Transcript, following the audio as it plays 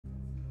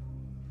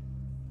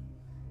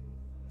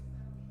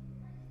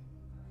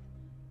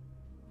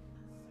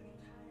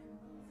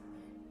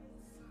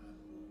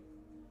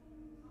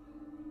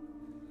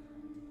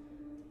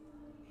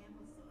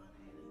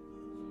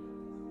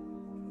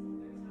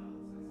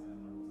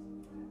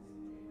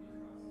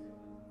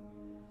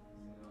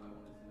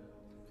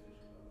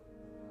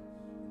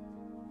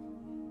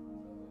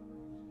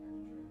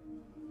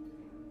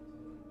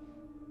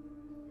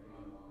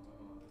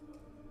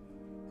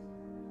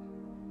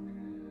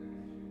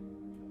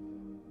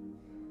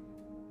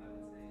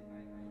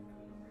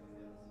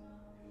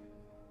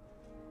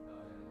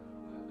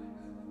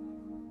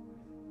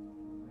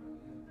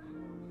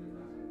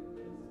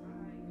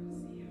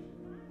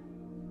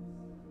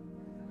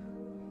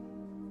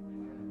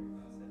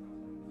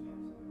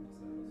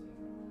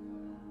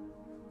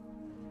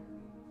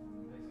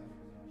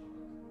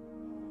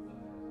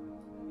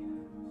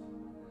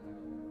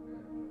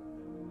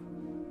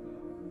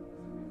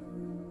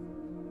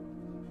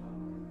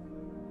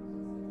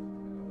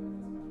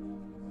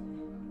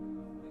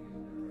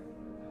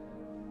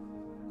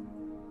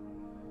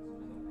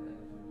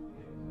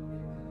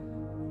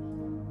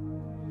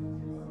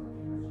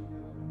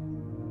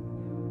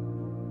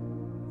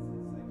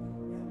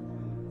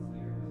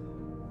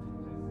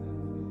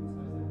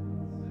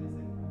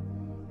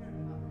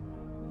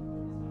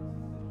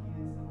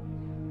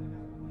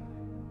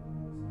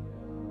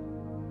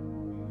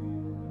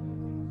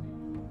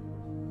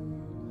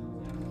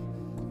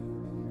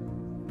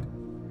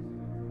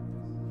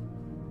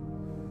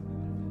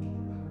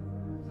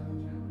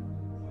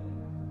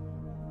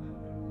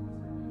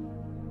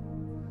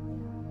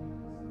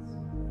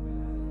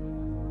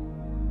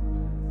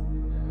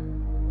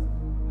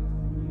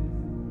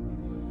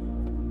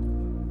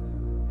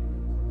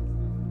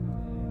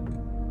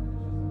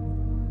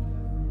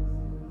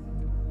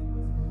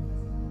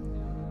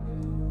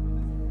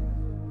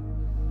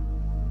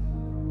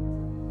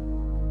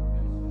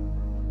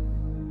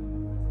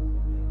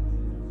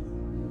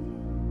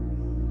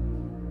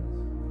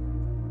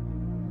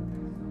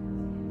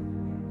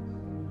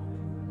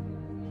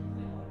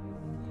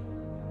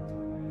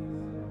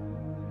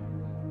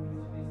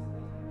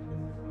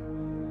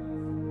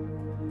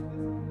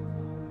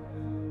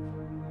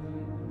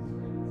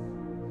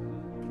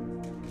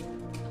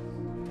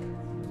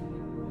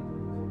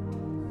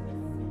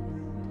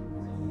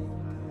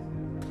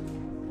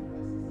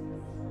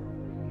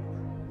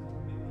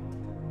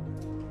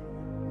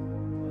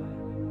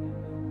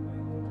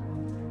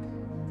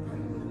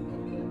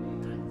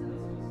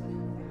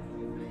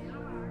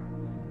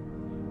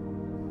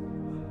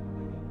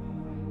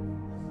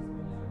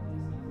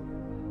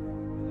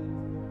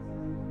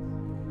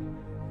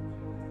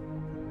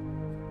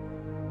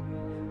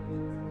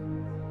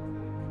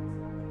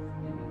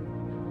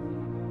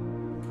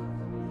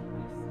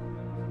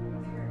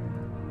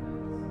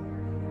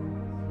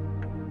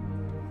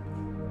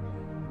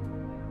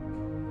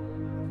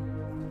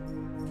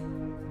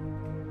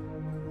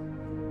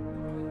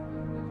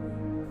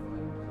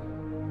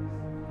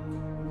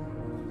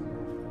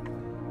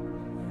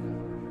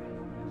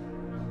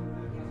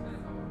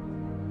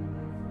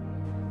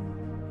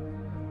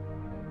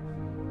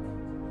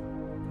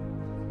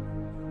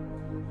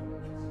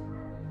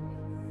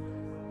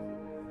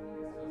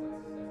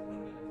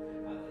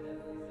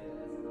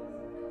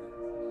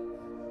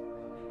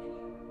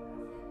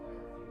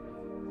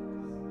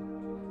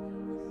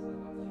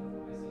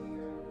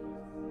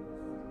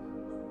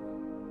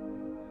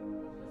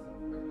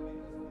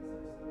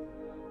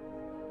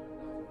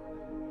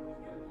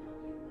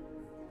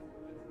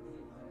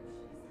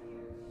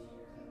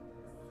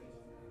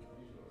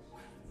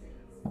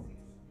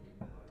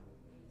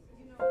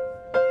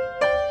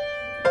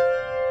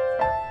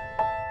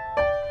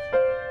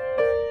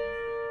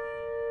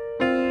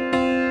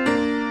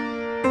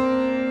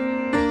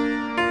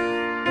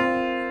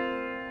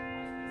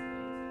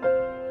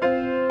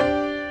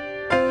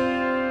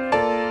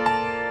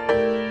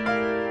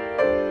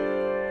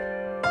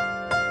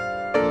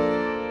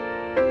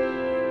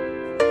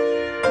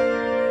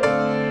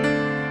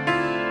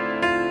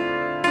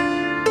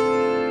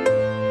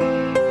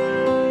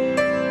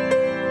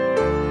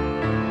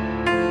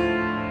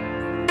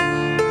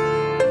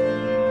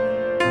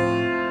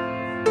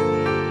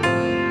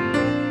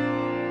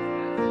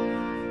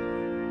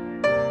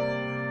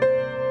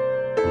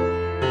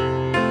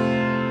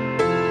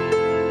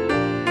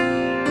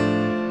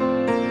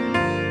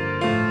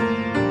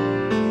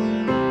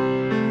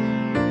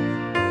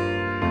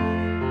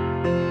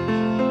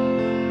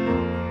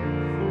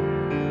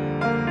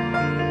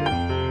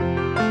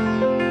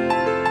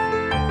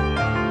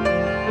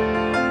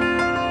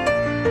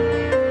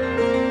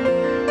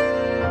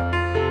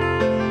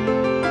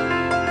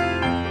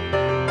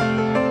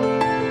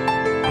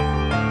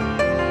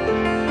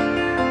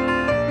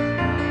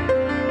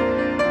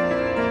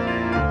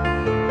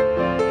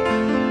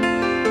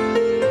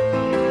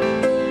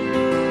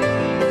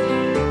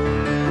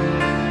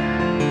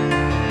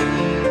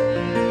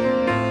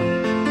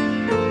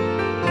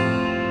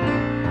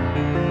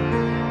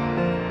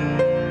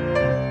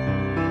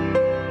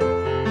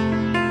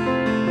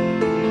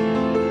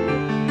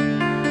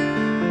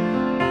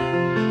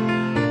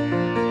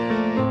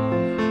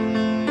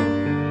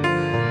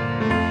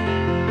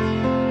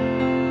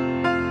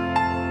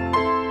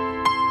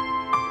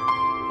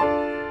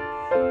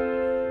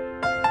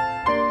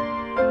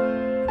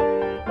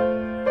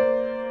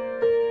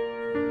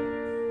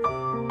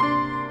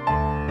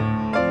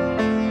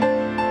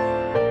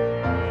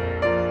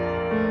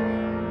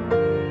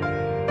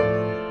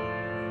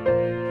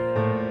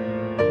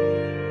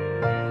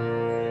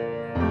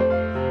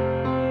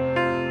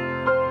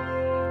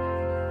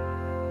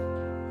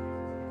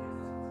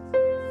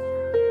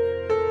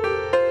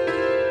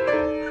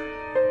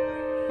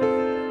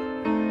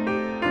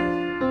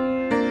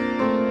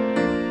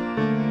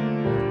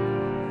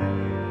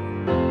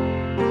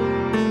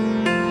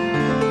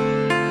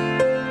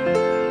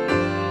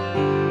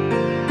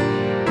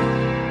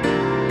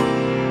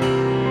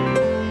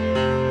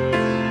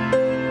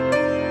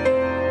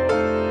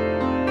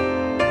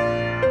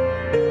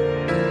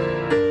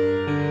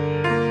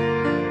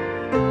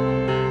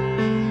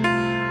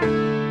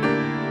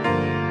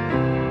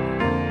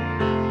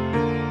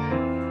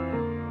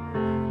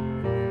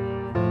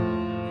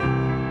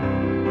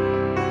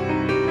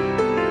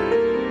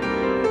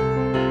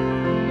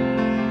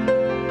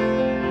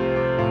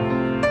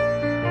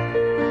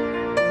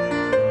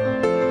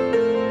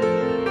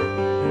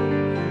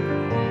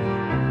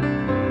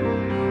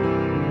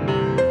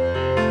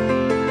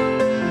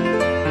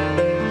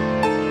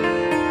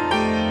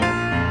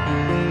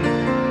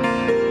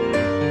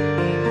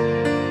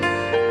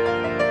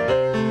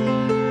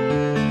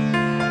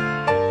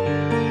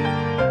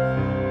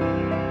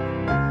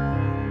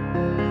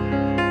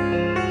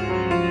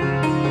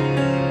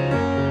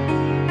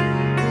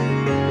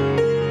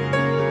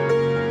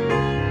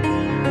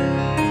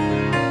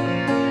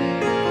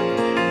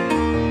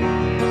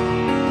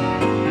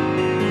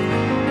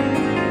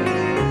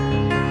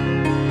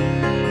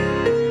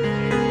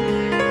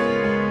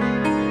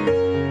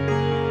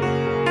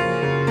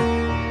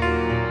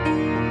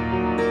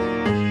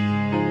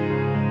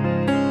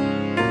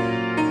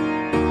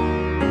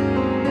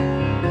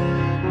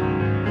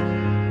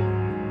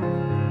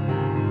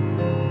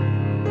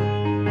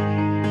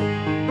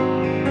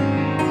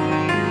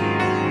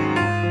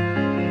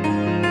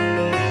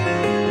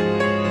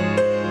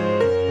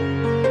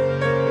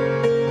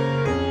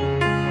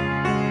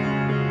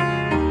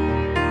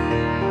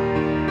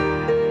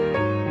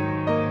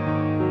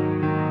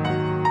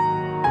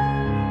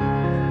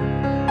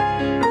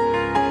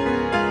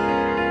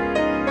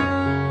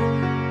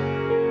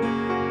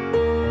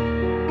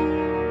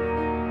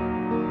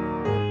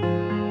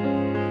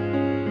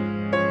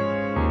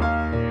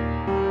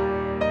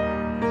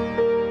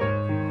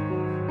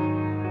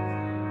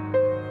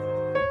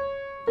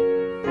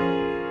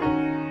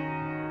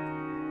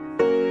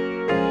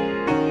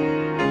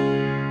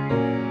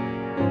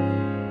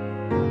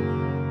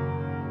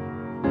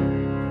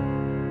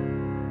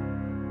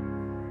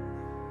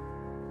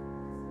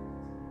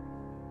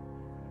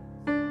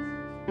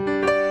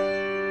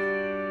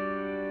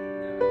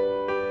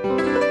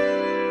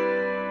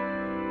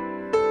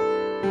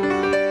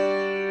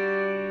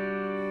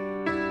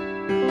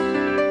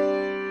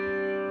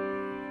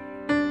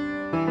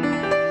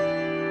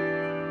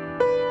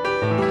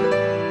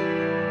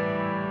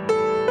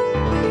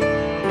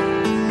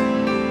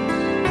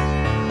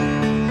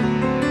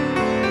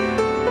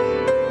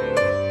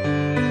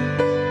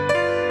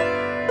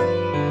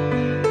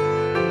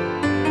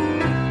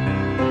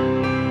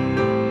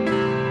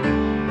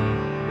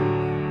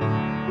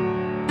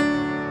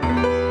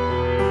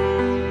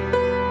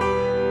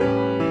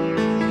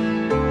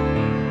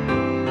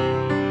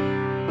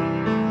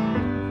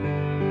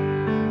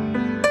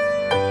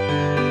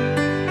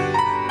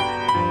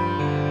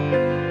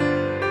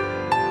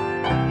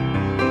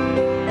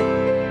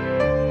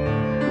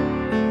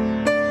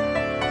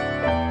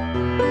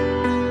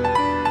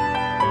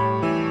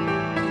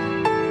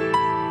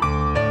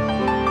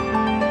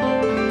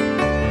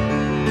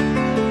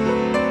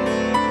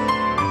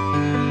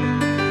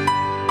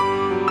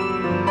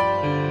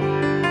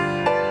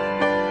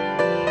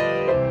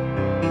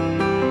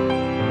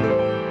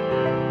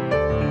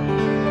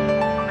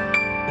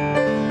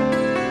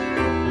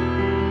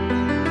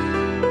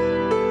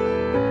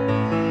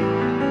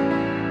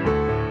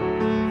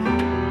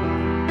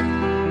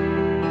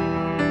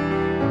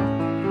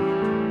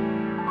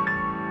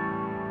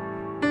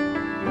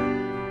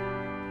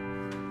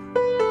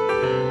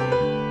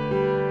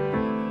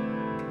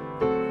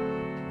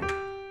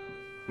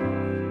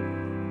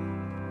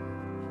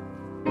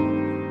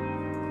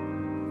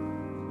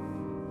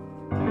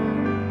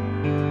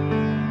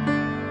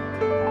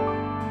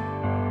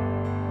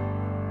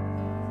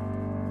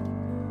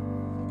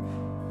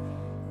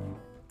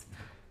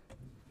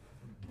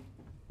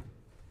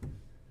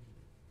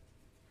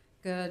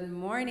Good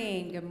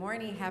morning. Good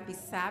morning. Happy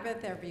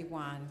Sabbath,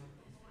 everyone.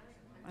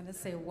 I want to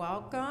say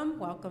welcome.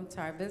 Welcome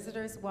to our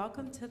visitors.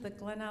 Welcome to the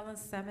Glen Ellyn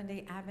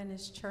Seventh-day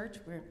Adventist Church.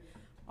 We're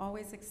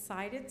always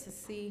excited to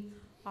see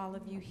all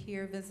of you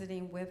here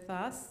visiting with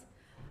us.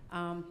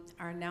 Our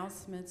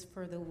announcements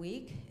for the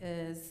week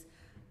is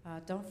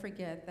don't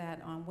forget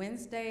that on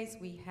Wednesdays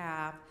we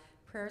have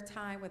prayer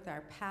time with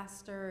our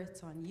pastor.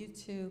 It's on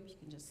YouTube. You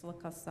can just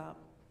look us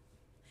up,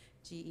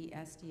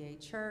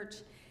 GESDA Church.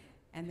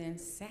 And then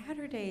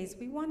Saturdays,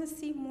 we want to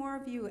see more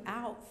of you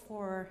out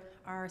for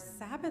our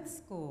Sabbath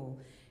school.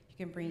 You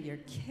can bring your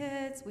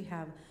kids. We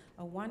have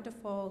a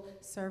wonderful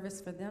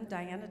service for them.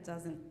 Diana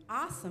does an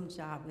awesome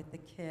job with the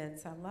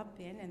kids. I love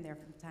being in there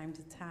from time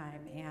to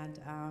time. And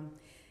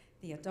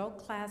the adult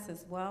class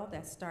as well,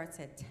 that starts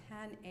at 10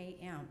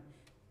 a.m.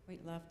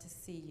 We'd love to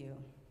see you.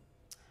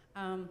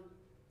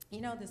 You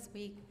know, this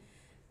week,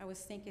 I was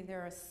thinking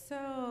there are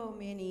so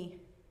many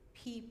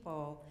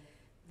people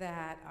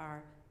that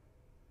are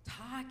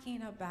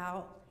talking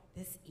about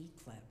this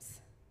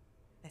eclipse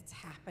that's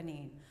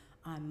happening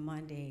on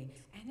Monday.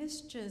 And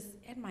it's just,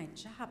 at my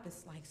job,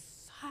 it's like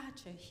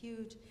such a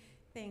huge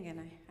thing. And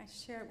I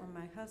shared with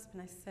my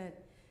husband, I said,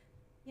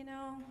 you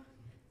know,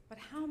 but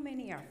how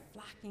many are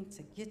flocking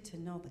to get to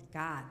know the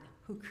God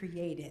who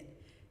created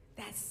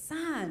that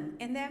sun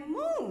and that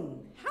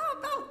moon? How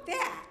about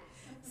that?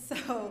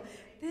 So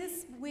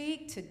this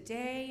week,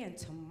 today, and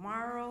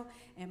tomorrow,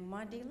 and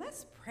Monday,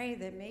 let's pray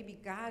that maybe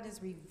God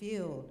is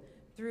revealed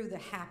through the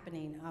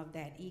happening of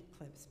that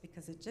eclipse,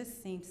 because it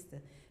just seems to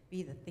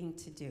be the thing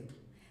to do.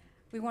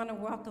 We want to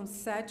welcome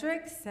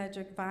Cedric.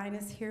 Cedric Vine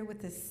is here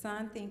with his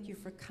son. Thank you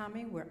for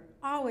coming. We're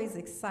always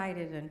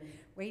excited and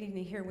waiting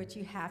to hear what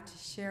you have to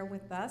share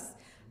with us.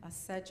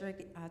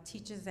 Cedric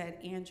teaches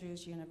at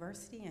Andrews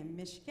University in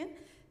Michigan.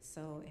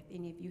 So if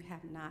any of you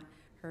have not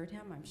heard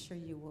him, I'm sure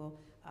you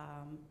will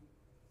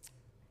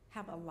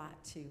have a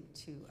lot to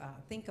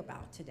think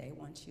about today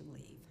once you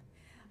leave.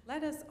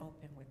 Let us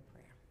open with prayer.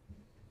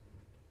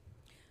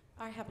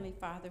 Our Heavenly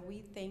Father,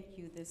 we thank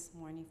you this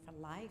morning for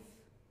life.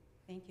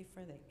 Thank you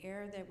for the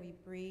air that we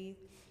breathe.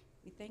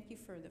 We thank you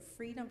for the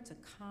freedom to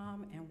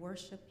come and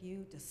worship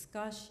you,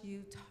 discuss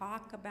you,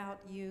 talk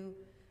about you.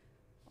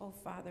 Oh,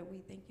 Father, we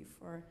thank you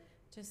for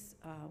just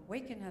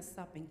waking us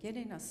up and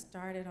getting us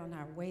started on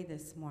our way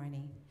this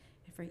morning.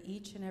 And for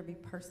each and every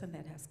person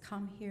that has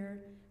come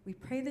here, we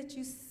pray that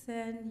you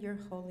send your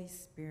Holy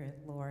Spirit,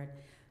 Lord,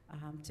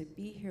 to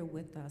be here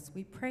with us.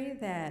 We pray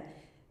that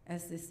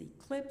as this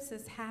eclipse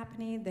is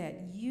happening,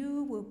 that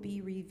you will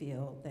be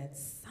revealed, that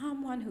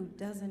someone who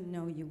doesn't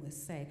know you will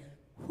say,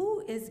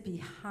 who is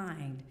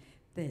behind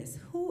this?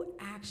 Who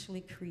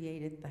actually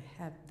created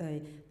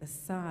the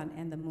sun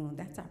and the moon?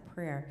 That's our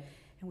prayer.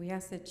 And we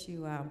ask that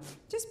you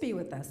just be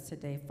with us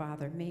today,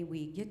 Father. May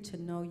we get to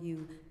know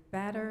you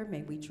better.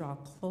 May we draw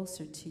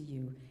closer to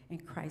you. In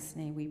Christ's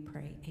name we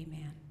pray.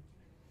 Amen.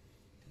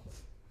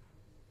 Praise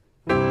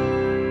Him.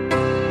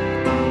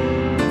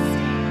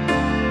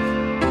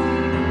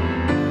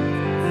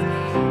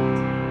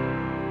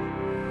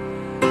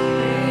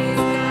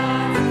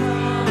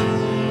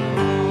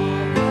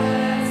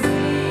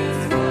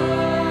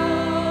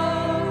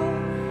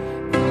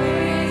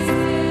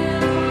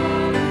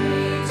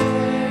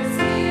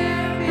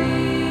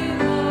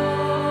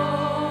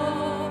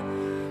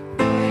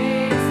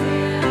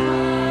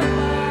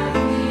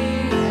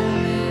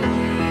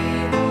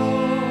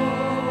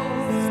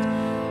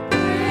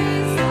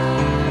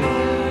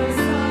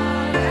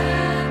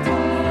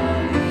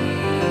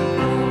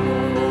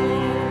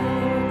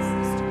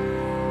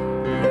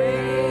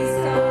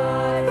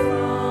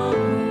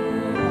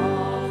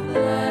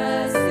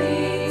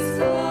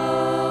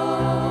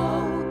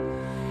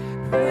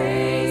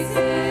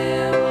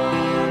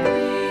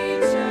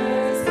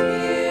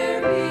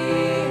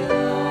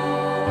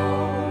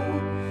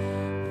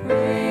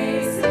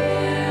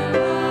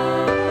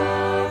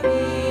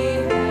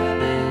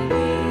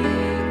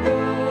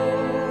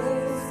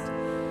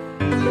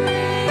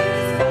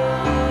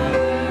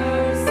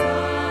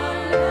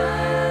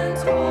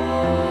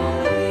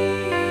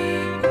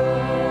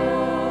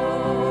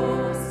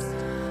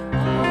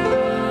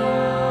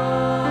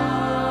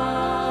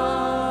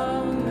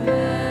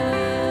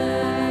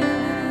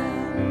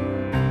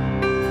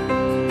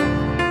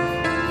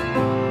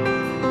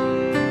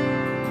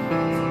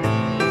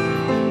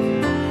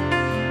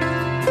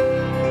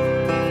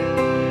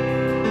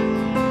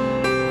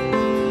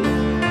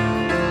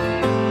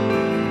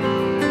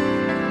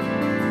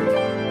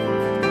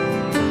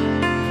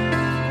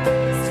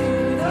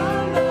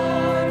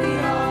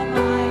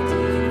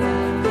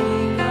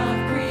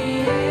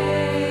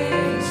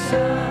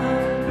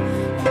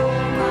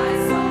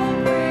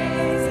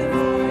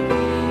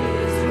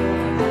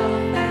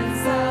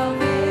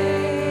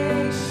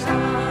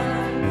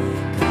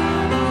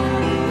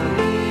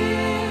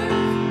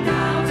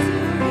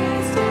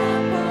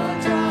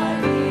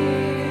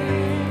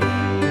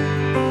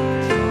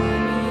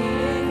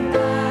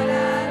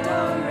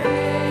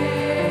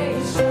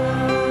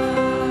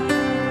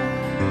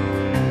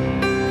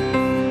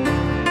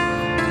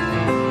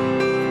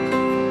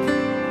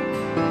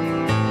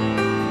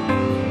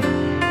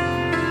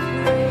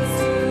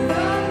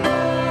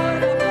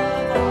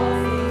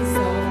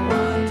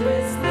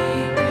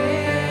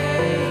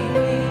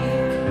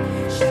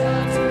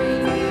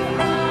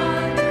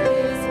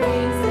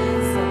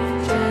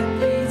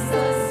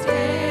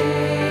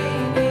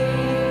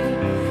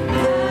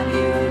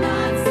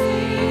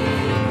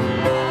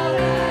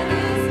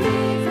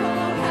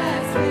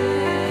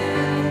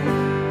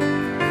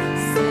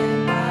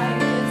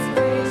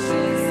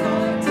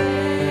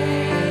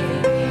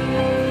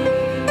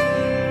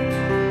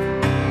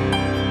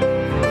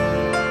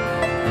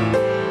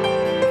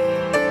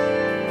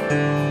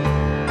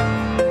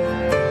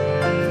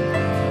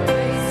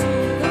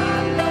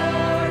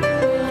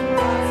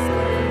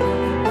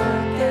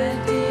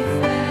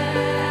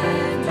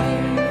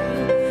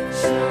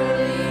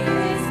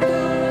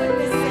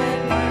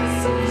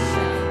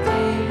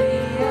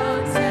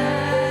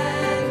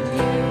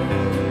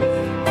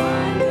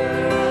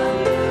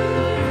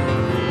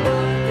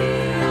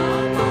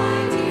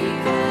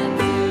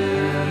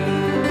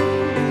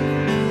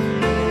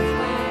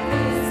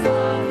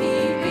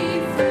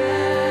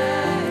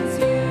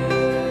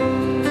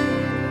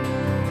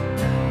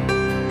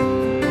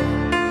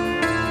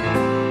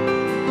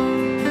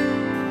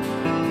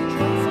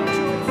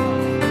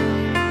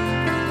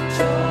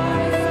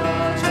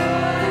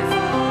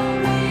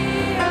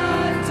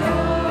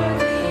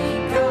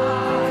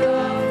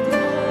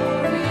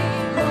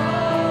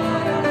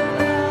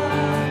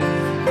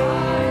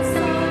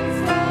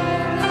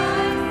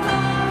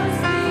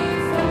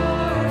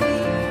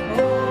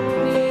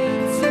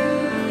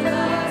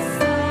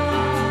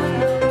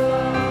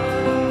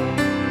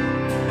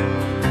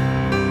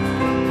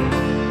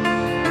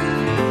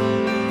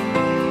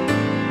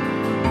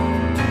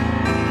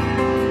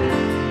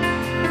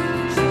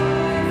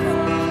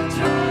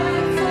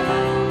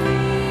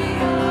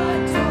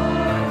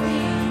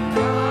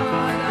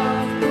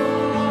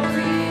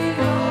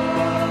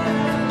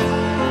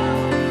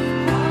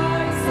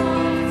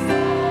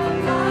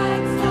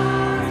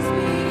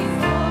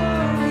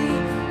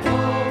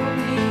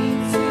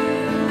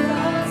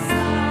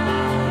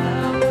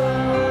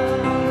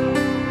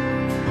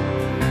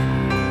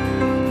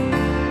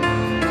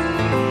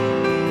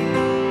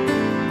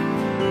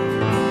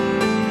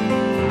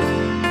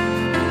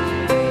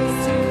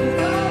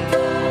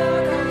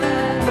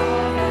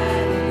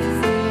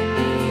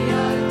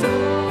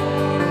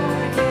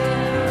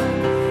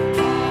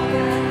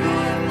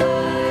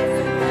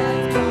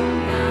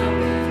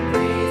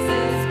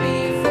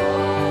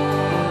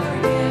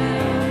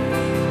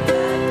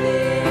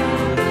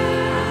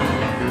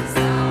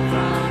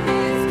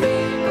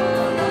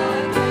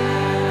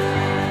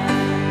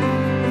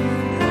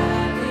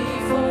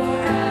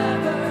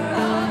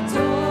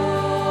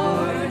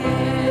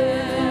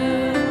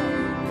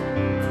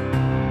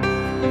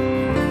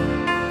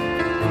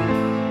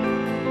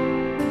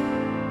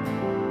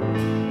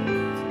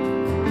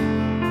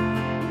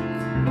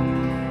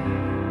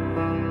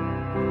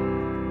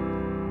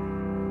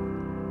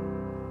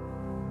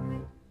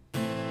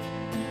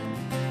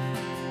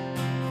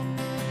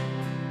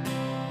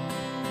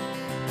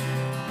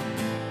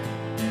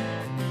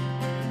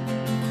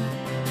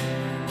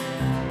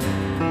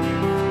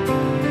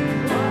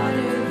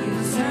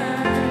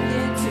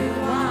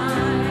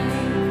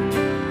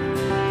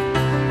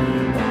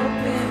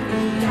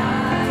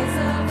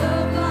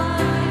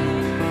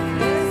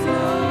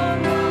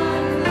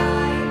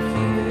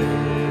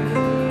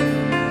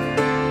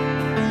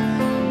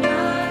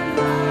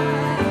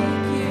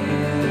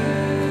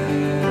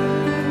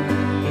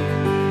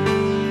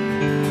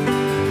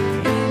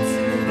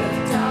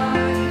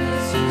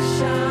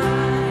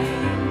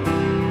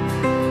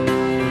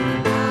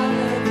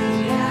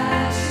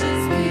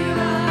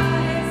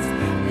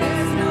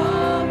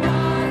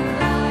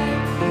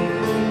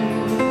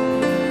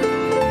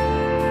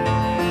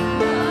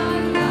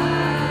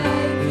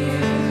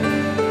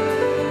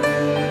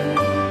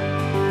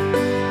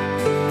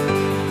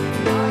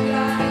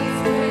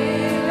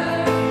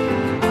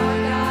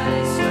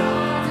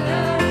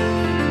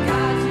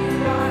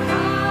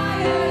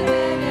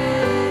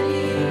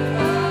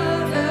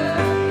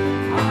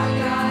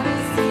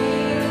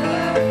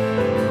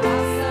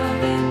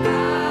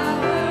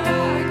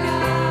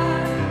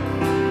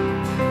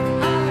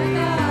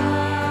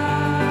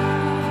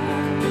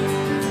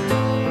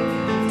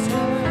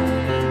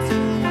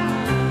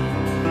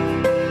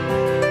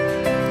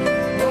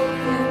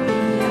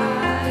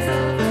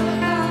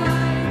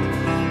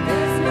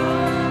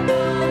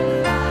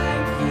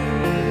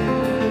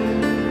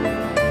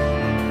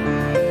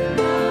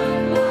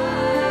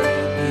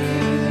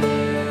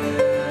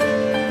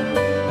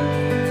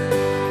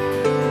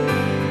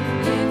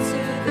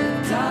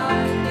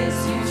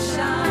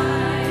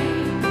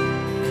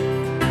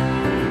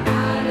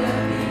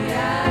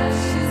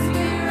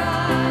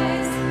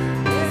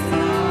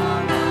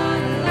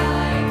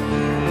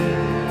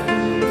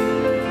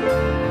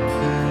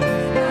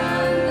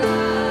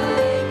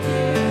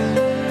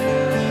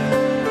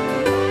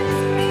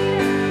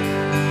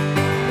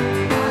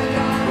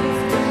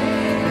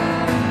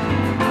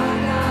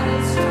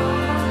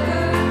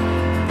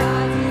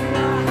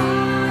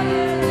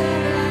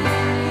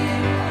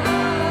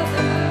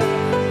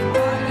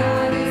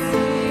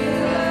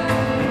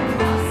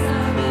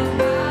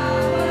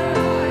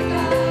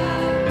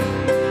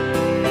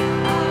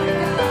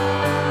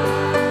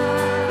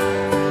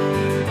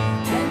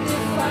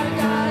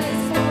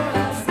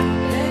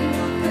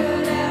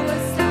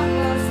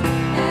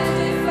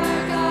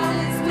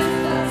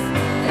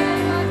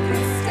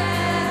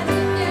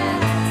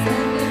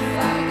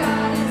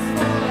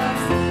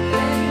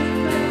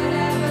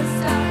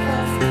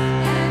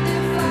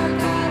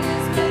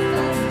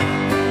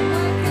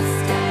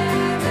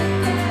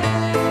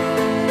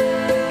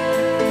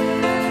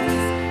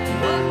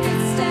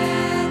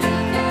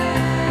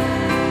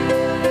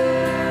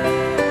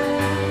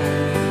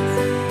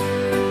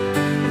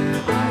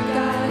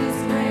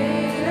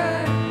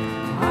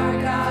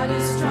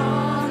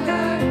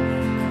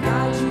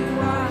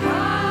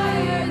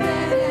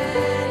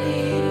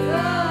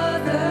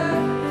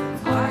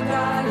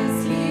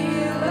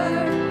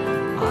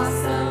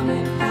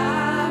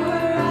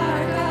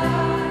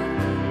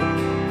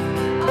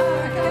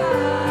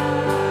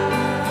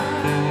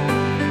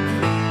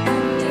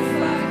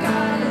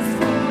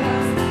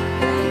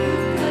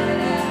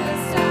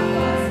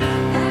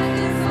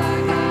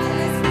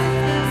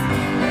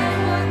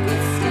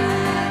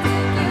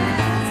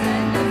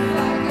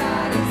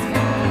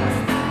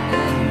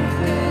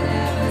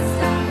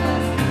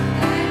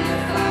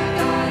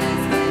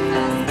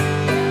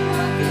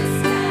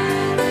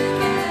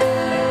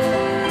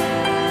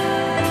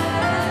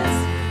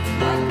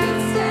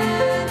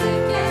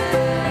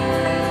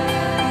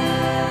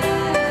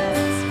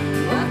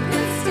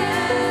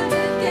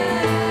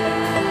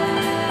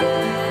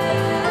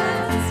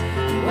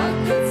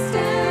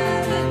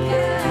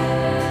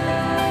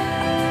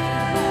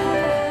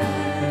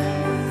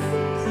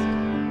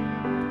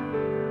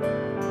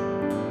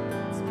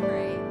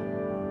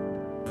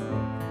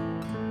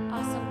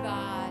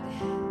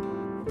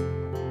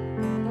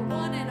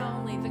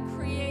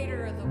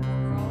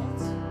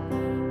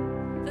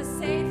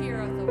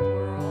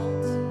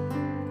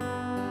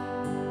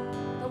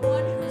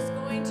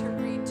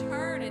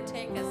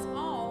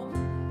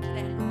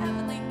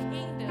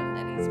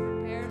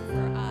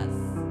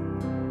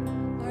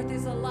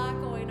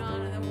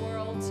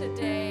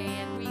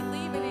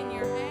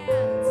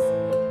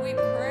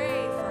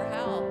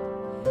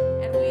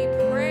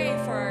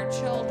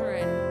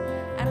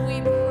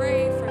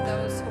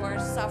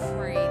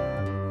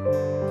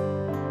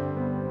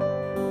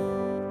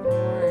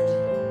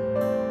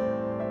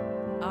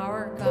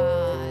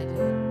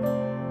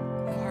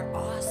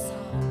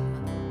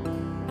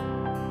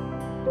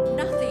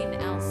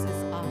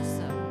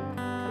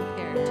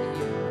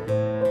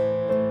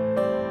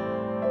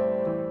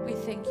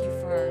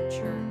 our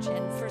church.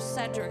 And for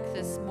Cedric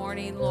this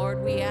morning,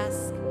 Lord, we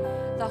ask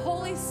the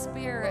Holy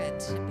Spirit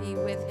to be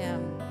with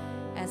him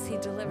as he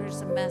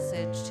delivers a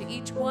message to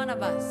each one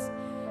of us.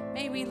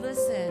 May we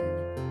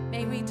listen,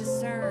 may we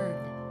discern,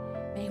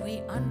 may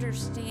we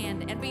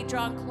understand and be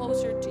drawn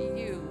closer to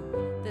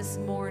you this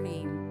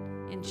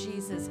morning. In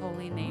Jesus'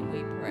 holy name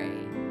we pray,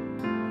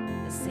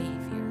 the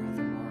Savior of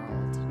the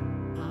world.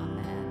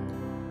 Amen.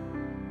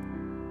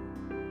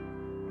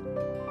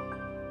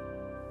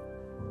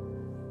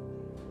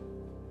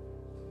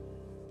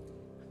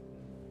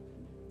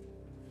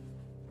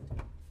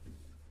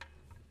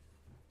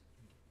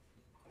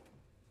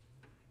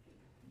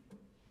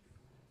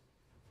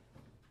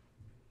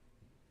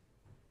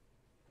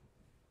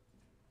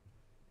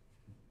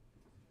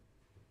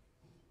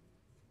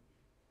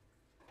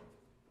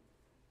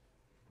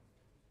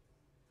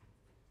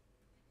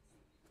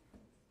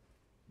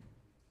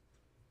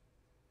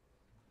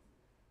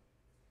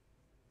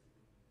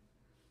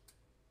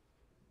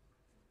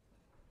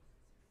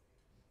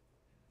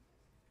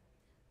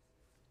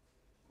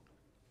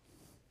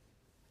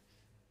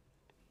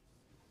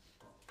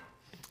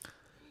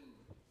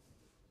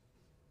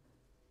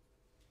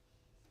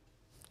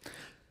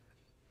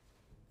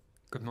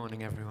 Good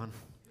morning, everyone,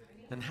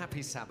 and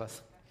happy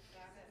Sabbath.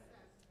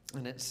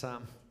 And it's,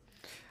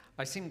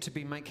 I seem to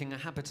be making a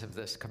habit of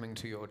this coming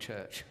to your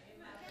church.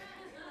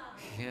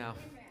 Yeah.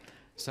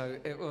 So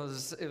it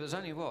was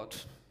only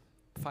what,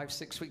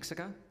 5-6 weeks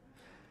ago,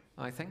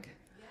 I think.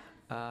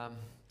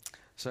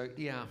 So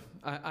yeah,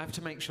 I have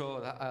to make sure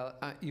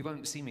that you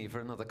won't see me for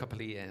another couple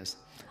of years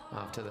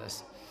after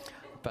this.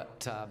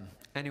 But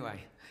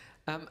anyway,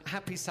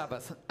 happy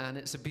Sabbath, and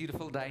it's a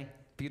beautiful day,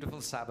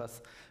 beautiful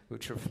Sabbath,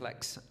 which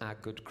reflects our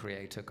good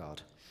Creator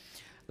God.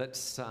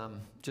 Let's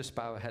just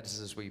bow our heads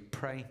as we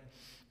pray.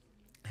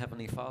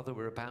 Heavenly Father,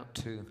 we're about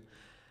to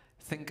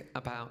think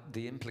about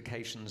the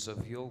implications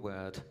of your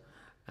word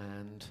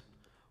and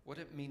what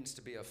it means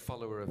to be a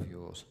follower of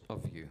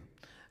you.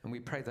 And we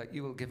pray that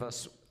you will give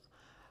us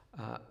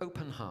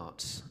open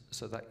hearts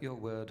so that your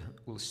word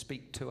will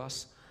speak to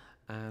us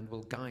and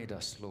will guide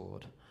us,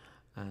 Lord,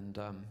 and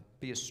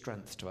be a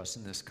strength to us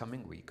in this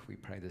coming week. We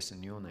pray this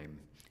in your name.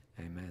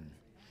 Amen.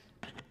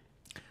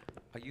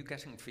 Are you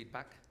getting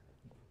feedback?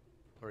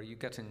 Or are you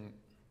getting...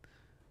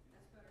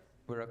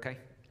 We're okay?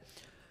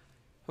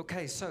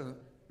 Okay, so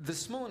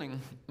this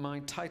morning my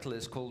title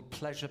is called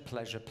Pleasure,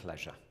 Pleasure,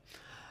 Pleasure.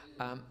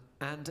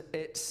 And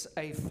it's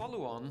a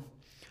follow-on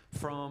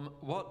from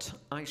what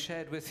I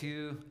shared with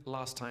you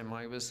last time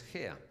I was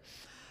here.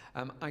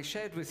 I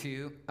shared with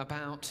you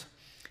about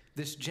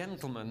this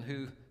gentleman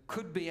who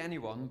could be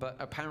anyone, but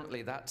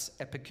apparently that's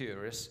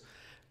Epicurus,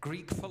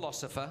 Greek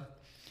philosopher,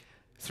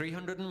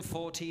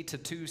 340 to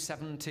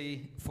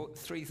 270,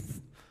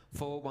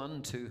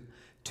 341 to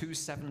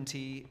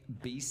 270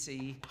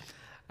 BC.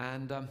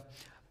 And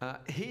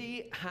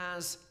he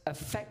has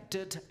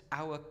affected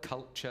our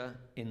culture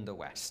in the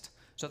West.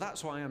 So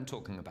that's why I'm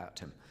talking about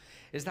him,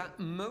 is that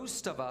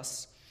most of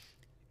us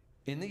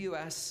in the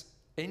US,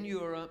 in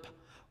Europe,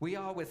 we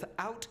are,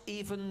 without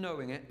even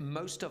knowing it,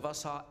 most of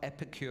us are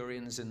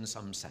Epicureans in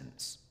some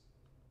sense,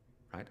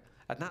 right?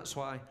 And that's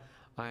why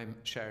I'm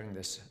sharing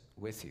this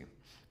with you.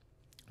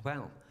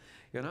 Well,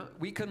 you know,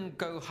 we can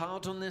go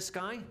hard on this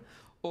guy,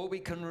 or we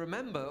can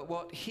remember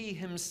what he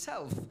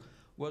himself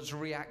was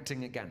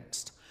reacting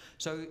against.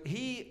 So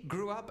he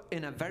grew up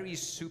in a very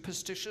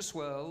superstitious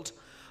world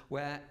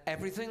where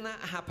everything that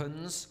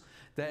happens,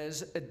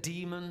 there's a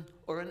demon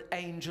or an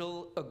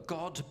angel, a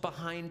god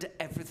behind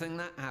everything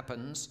that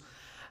happens.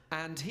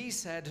 And he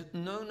said,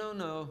 no, no,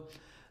 no,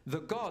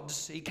 the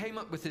gods, he came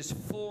up with his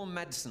 4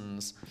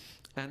 medicines.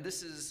 And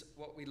this is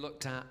what we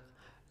looked at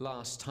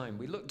last time.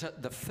 We looked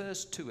at the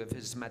first 2 of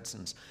his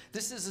medicines.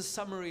 This is a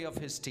summary of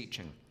his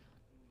teaching.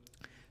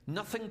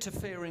 Nothing to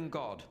fear in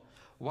God.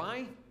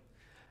 Why?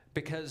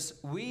 Because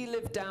we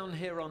live down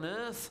here on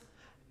earth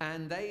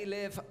and they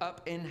live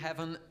up in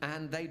heaven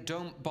and they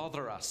don't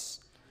bother us.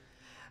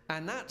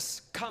 And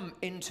that's come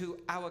into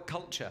our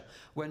culture.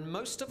 When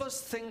most of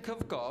us think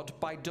of God,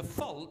 by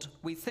default,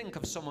 we think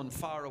of someone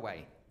far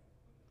away.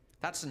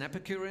 That's an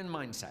Epicurean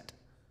mindset.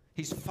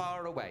 He's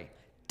far away,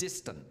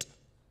 distant.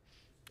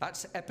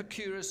 That's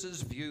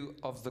Epicurus's view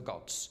of the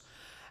gods.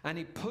 And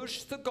he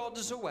pushed the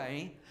gods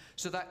away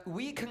so that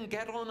we can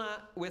get on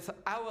with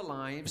our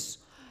lives.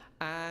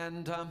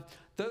 And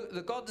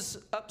the gods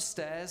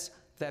upstairs,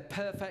 they're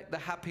perfect, they're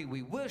happy,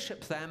 we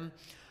worship them,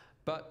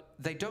 but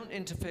they don't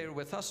interfere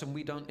with us and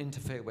we don't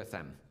interfere with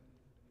them.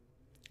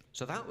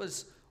 So that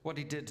was what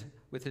he did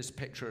with his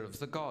picture of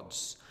the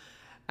gods.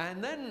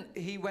 And then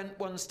he went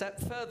one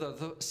step further.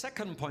 The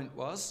second point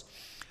was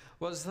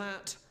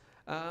that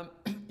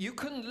you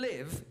can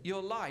live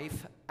your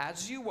life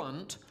as you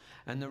want,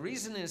 and the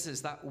reason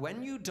is that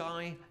when you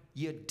die,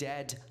 you're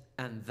dead,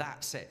 and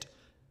that's it.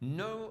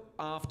 No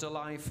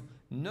afterlife,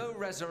 no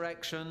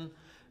resurrection,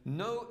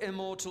 no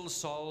immortal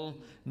soul,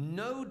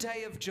 no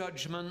day of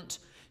judgment.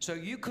 So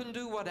you can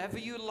do whatever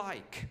you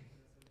like.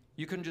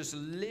 You can just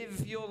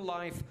live your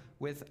life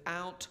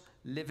without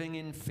living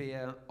in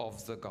fear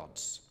of the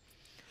gods.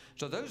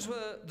 So those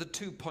were the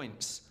 2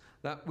 points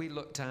that we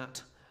looked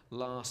at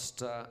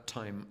last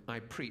time I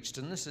preached.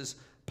 And this is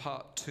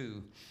part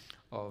 2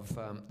 of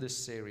this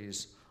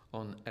series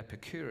on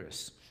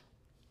Epicurus.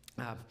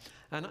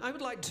 And I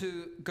would like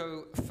to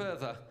go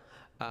further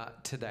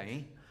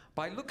today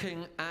by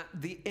looking at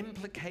the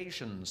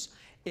implications.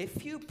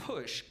 If you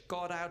push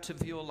God out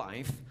of your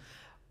life,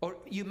 or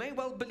you may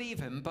well believe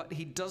him, but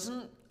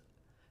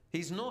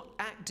he's not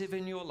active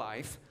in your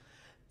life,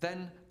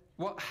 then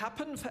what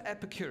happened for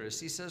Epicurus,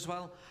 he says,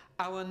 well,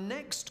 our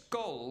next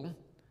goal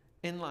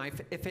in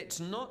life, if it's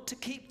not to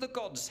keep the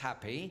gods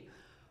happy,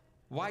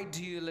 why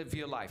do you live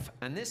your life?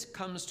 And this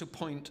comes to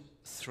point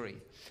 3.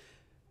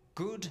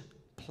 Good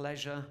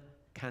pleasure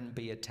can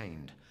be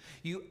attained.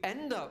 You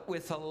end up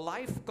with a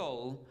life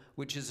goal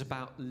which is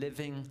about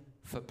living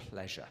for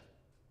pleasure.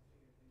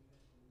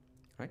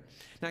 Right?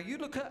 Now you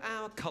look at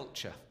our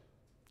culture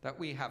that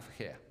we have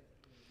here.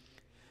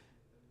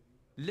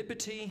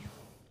 Liberty,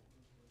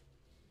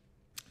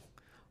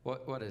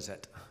 what is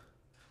it?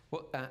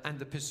 And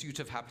the pursuit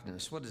of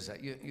happiness. What is that?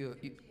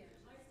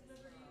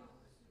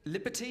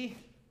 Liberty?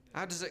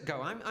 How does it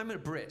go? I'm a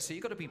Brit, so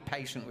you've got to be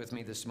patient with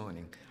me this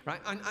morning.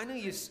 Right? I know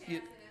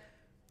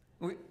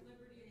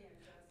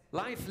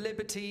life,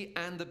 liberty,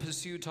 and the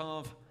pursuit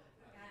of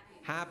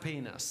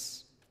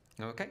happiness.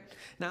 Okay?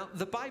 Now,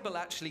 the Bible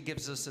actually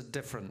gives us a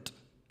different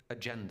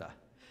agenda.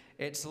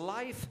 It's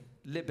life,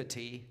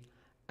 liberty,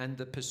 and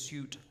the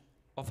pursuit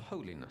of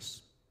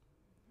holiness.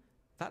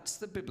 That's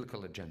the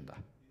biblical agenda,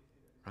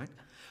 right?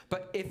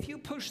 But if you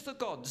push the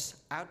gods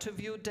out of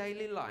your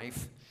daily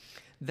life,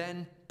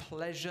 then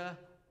pleasure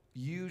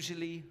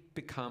usually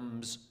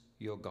becomes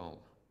your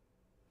goal,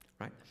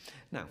 right?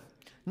 Now,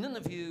 none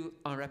of you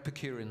are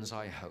Epicureans,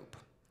 I hope,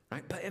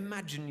 right? But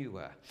imagine you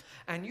were,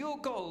 and your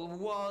goal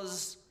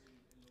was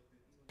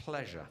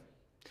pleasure,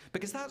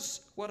 because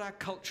that's what our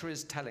culture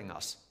is telling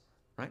us,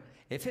 right?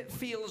 If it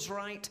feels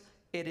right,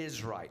 it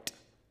is right.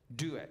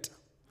 Do it,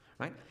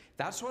 right?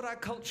 That's what our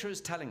culture is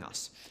telling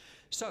us.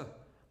 So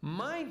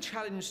my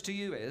challenge to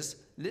you is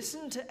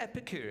listen to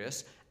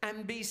Epicurus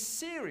and be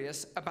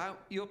serious about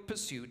your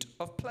pursuit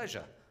of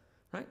pleasure,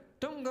 right?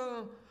 Don't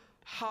go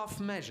half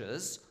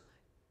measures.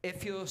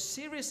 If you're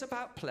serious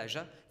about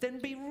pleasure, then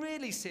be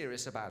really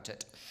serious about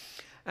it.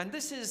 And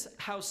this is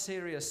how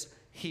serious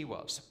he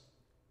was.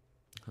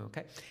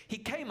 Okay, he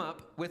came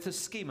up with a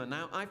schema.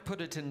 Now, I've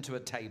put it into a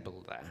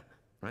table there,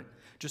 right,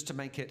 just to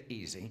make it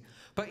easy.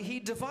 But he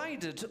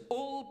divided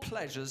all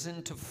pleasures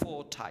into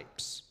 4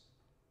 types.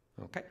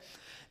 Okay,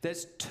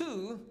 there's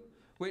 2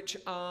 which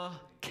are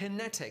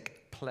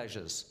kinetic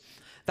pleasures.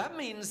 That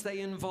means they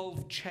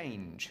involve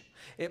change.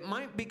 It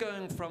might be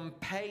going from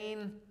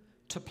pain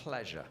to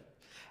pleasure.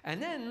 And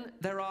then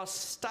there are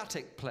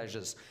static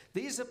pleasures.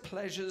 These are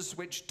pleasures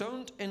which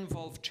don't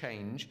involve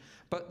change,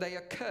 but they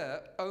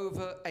occur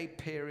over a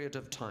period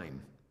of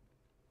time.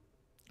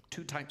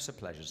 2 types of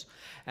pleasures.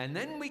 And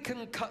then we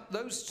can cut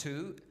those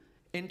 2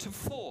 into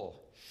 4.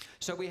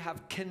 So we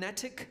have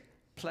kinetic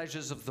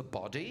pleasures of the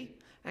body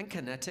and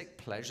kinetic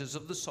pleasures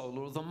of the soul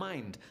or the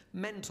mind,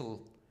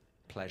 mental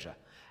pleasure.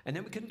 And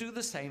then we can do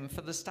the same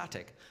for the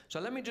static. So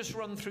let me just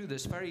run through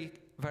this very,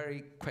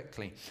 very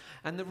quickly.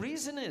 And the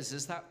reason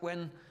is that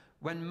when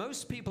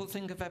most people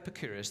think of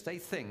Epicurus, they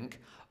think,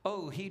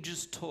 oh, he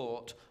just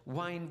taught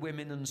wine,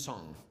 women, and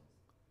song.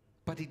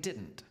 But he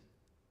didn't,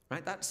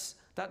 right? That's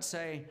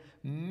a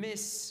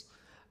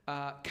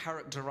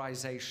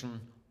mischaracterization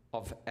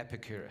of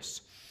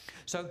Epicurus.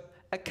 So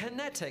a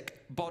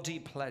kinetic body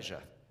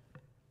pleasure.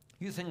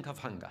 You think of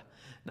hunger.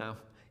 Now,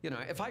 you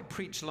know, if I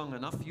preach long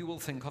enough, you will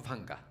think of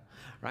hunger,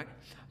 right?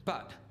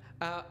 But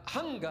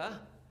hunger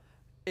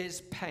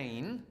is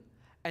pain,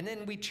 and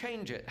then we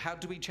change it. How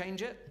do we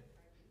change it?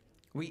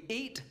 We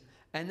eat,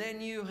 and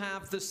then you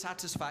have the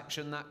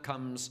satisfaction that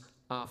comes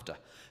after.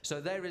 So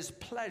there is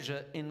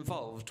pleasure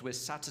involved with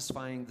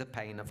satisfying the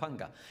pain of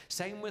hunger.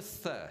 Same with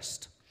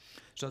thirst.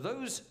 So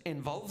those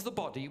involve the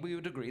body, we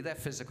would agree, they're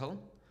physical,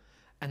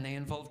 and they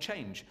involve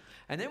change.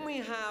 And then we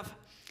have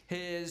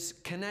his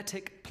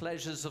kinetic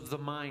pleasures of the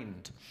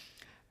mind.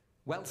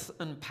 Wealth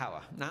and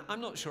power. Now,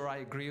 I'm not sure I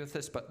agree with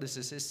this, but this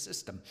is his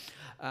system.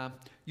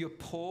 You're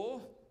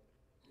poor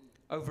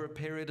over a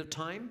period of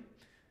time.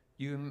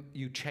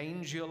 You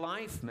change your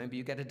life. Maybe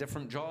you get a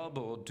different job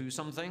or do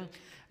something,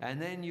 and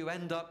then you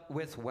end up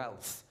with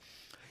wealth.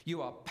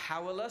 You are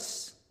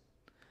powerless,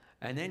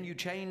 and then you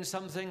change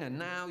something, and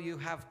now you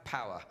have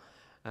power.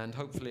 And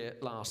hopefully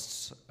it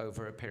lasts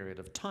over a period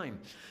of time.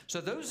 So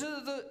those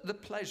are the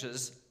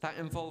pleasures that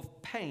involve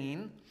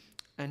pain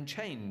and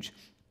change.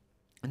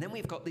 And then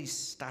we've got these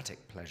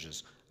static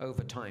pleasures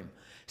over time.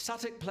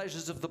 Static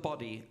pleasures of the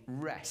body,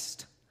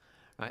 rest.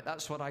 Right?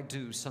 That's what I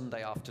do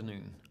Sunday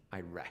afternoon.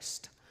 I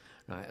rest.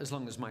 Right? As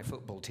long as my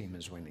football team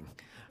is winning.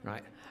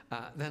 Right?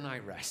 Then I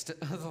rest.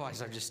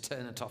 Otherwise I just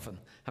turn it off and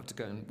have to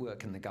go and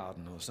work in the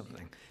garden or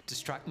something.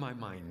 Distract my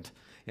mind.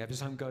 Yeah,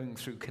 because I'm going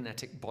through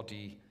kinetic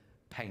body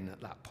pain at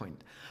that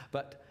point.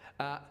 But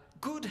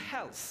good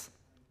health,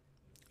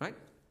 right?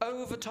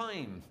 Over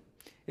time.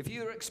 If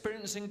you're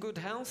experiencing good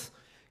health,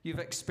 You've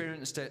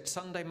experienced it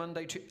Sunday,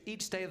 Monday,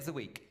 each day of the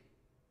week,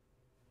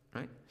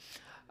 right?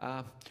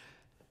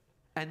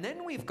 And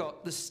then we've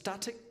got the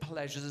static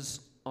pleasures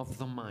of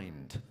the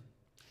mind.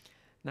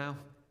 Now,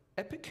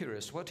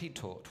 Epicurus, what he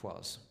taught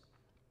was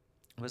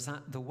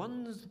that the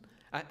ones,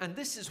 and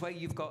this is where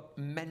you've got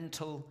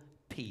mental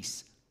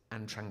peace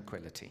and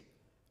tranquility,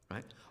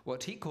 right?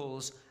 What he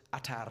calls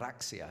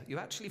ataraxia. You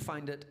actually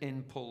find it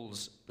in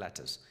Paul's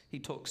letters. He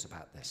talks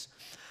about this.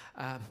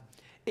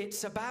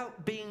 It's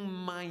about being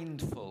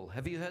mindful.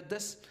 Have you heard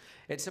this?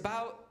 It's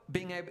about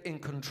being in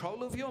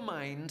control of your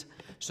mind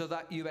so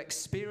that you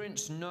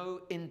experience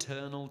no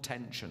internal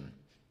tension,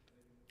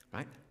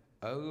 right?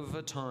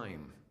 Over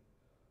time,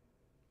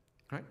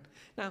 right?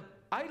 Now,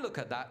 I look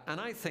at that and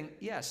I think,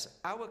 yes,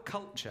 our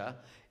culture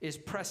is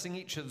pressing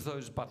each of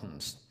those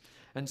buttons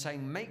and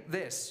saying, make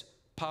this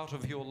part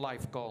of your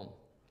life goal.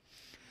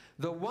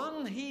 The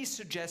one he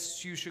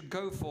suggests you should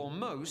go for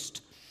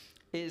most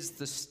is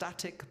the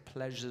static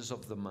pleasures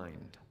of the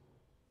mind.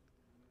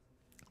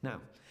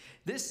 Now,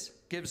 this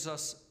gives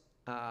us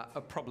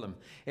a problem.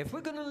 If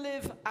we're going to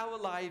live our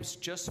lives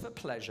just for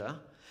pleasure,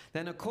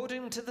 then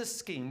according to the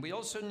scheme, we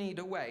also need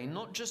a way,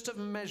 not just of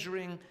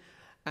measuring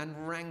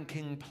and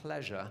ranking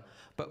pleasure,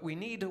 but we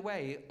need a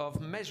way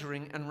of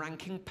measuring and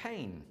ranking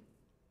pain.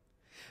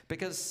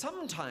 Because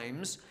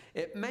sometimes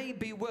it may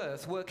be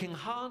worth working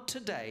hard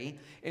today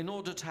in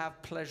order to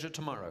have pleasure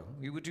tomorrow.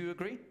 Would you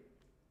agree?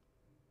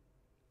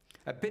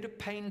 A bit of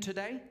pain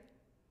today,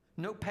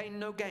 no pain,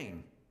 no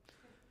gain.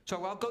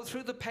 So I'll go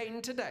through the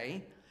pain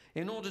today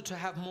in order to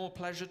have more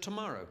pleasure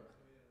tomorrow,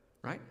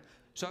 right?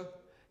 So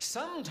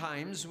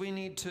sometimes we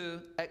need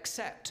to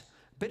accept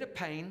a bit of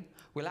pain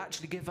will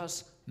actually give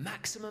us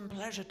maximum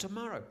pleasure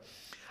tomorrow.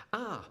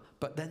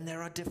 But then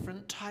there are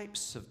different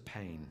types of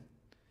pain.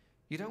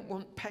 You don't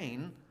want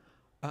pain,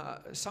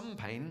 some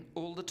pain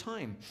all the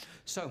time.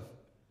 So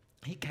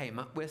he came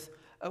up with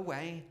a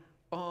way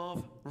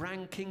of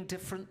ranking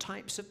different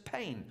types of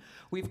pain.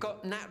 We've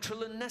got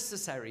natural and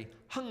necessary.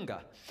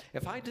 Hunger.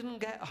 If I didn't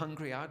get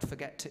hungry, I'd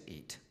forget to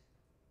eat.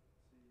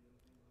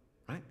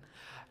 Right?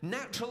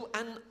 Natural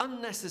and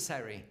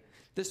unnecessary.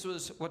 This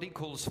was what he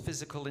calls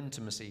physical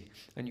intimacy.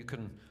 And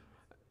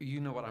you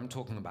know what I'm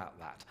talking about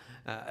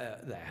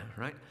there,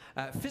 right?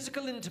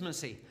 Physical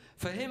intimacy.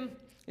 For him,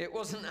 it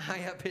wasn't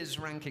high up his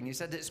ranking. He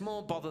said it's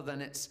more bother than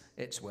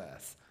it's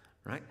worth,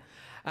 right?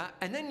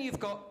 And then you've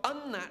got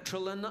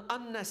unnatural and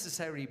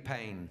unnecessary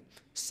pain.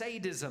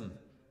 Sadism,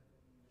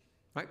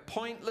 right?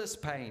 Pointless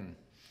pain,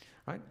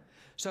 right?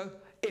 So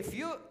if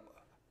you're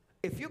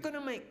going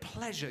to make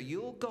pleasure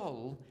your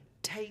goal,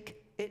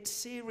 take it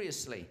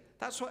seriously.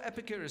 That's what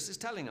Epicurus is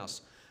telling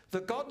us.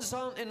 The gods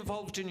aren't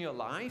involved in your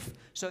life,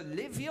 so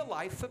live your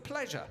life for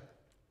pleasure.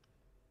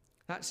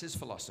 That's his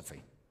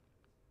philosophy.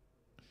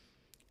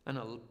 And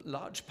a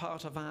large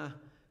part of our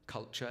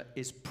culture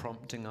is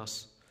prompting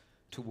us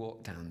to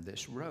walk down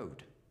this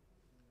road.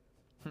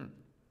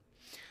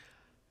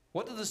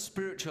 What are the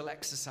spiritual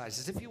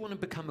exercises? If you want to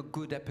become a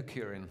good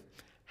Epicurean,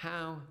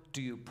 how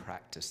do you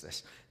practice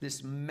this?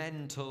 This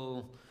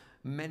mental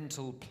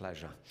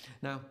pleasure.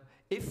 Now,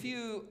 have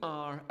you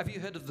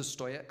heard of the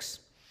Stoics?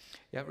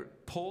 Yeah,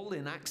 Paul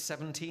in Acts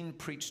 17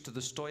 preached to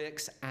the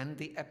Stoics and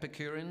the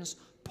Epicureans.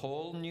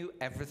 Paul knew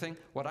everything.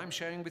 What I'm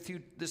sharing with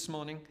you this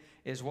morning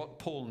is what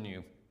Paul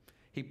knew.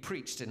 He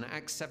preached in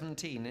Acts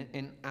 17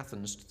 in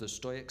Athens to the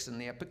Stoics and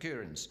the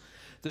Epicureans.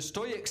 The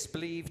Stoics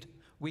believed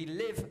we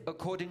live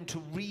according to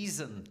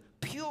reason,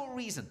 pure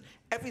reason.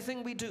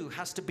 Everything we do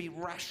has to be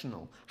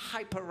rational,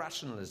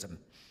 hyper-rationalism.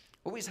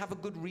 Always have a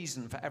good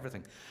reason for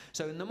everything.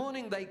 So in the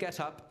morning they get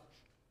up,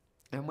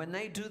 and when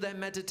they do their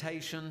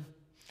meditation,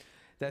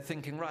 they're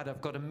thinking, right,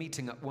 I've got a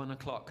meeting at 1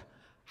 o'clock.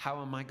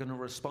 How am I going to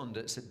respond?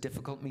 It's a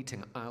difficult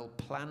meeting. I'll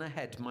plan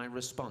ahead my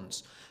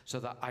response so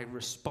that I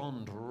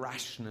respond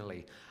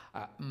rationally.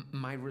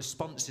 My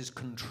response is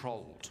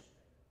controlled,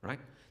 right?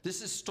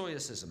 This is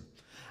Stoicism.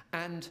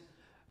 And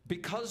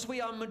because we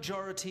are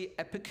majority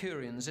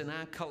Epicureans in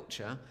our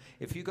culture,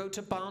 if you go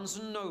to Barnes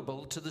 &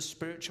 Noble to the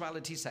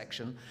spirituality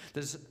section,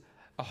 there's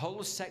a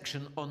whole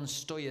section on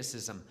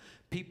Stoicism.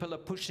 People are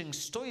pushing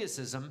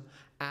Stoicism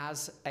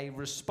as a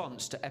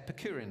response to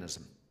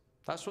Epicureanism.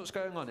 That's what's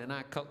going on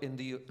in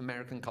the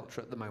American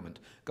culture at the moment.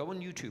 Go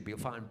on YouTube, you'll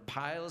find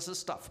piles of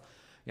stuff.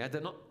 Yeah,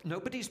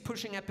 nobody's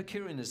pushing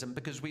Epicureanism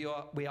because we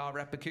are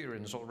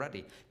Epicureans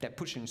already. They're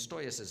pushing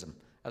Stoicism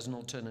as an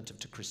alternative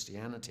to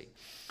Christianity.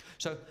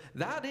 So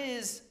that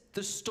is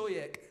the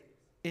Stoic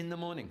in the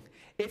morning.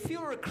 If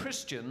you're a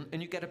Christian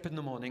and you get up in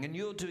the morning and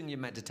you're doing your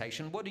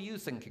meditation, what are you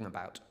thinking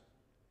about?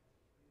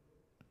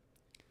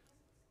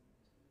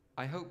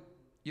 I hope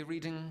you're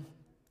reading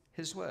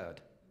his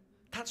word.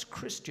 That's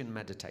Christian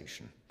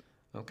meditation,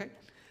 okay?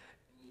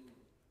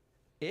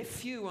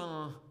 If you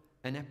are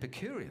an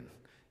Epicurean,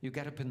 you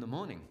get up in the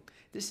morning.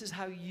 This is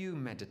how you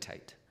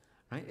meditate,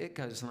 right? It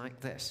goes like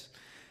this.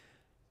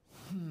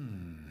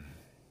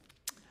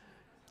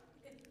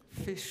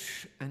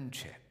 Fish and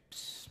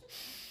chips.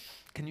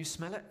 Can you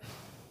smell it?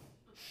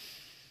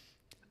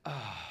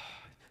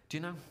 Do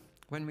you know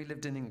when we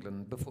lived in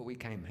England, before we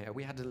came here,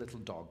 we had a little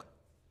dog,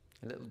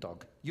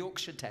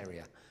 Yorkshire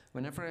Terrier.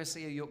 Whenever I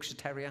see a Yorkshire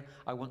Terrier,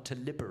 I want to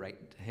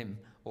liberate him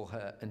or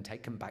her and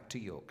take him back to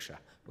Yorkshire,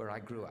 where I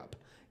grew up.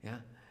 Yeah,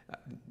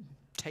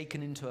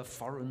 taken into a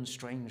foreign,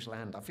 strange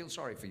land. I feel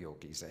sorry for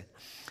Yorkies there,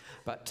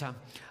 but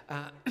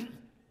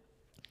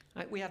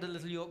we had a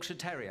little Yorkshire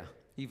Terrier,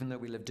 even though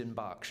we lived in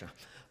Berkshire.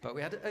 But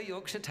we had a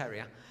Yorkshire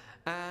Terrier,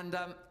 and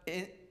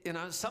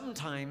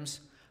sometimes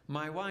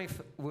my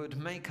wife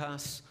would make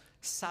us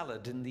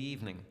salad in the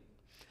evening,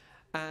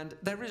 and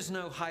there is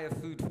no higher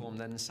food form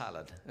than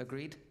salad.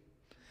 Agreed?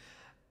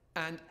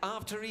 And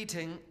after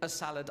eating a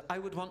salad, I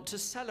would want to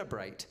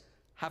celebrate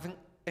having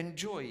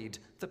enjoyed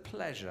the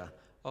pleasure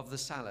of the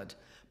salad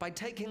by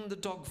taking the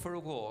dog for a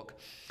walk.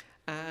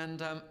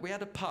 And we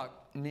had a park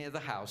near the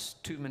house,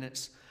 2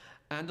 minutes,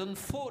 and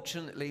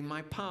unfortunately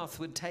my path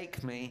would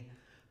take me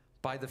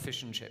by the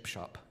fish and chip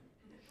shop.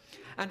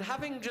 And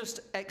having just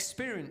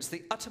experienced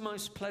the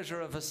uttermost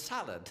pleasure of a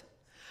salad,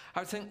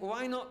 I think,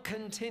 why not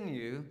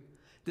continue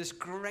this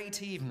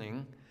great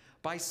evening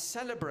by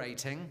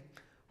celebrating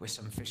with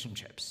some fish and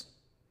chips?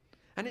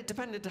 And it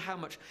depended on how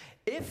much.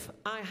 If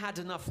I had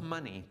enough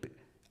money,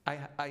 I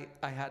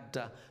had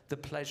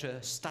the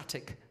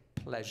static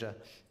pleasure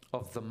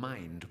of the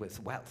mind with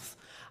wealth.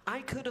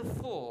 I could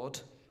afford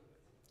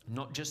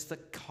not just the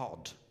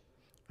cod,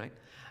 right?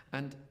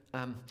 And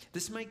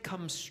this may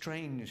come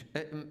strange,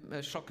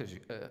 shock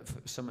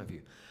for some of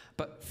you,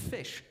 but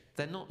fish,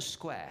 they're not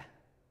square,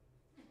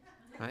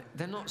 right?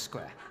 They're not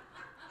square,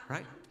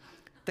 right?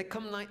 They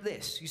come like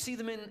this. You see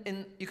them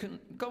you can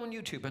go on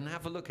YouTube and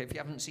have a look if you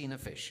haven't seen a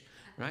fish,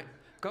 right?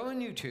 Go on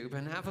YouTube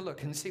and have a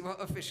look and see what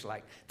a fish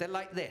like. They're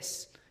like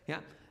this,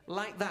 yeah?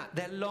 Like that.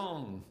 They're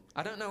long.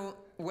 I don't know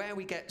where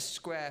we get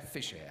square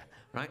fish here,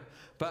 right?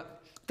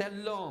 But they're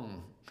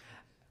long.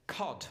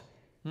 Cod,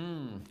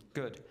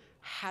 good.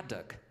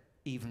 Haddock,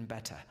 even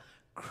better.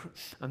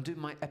 I'm doing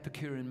my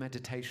Epicurean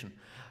meditation.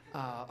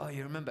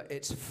 You remember,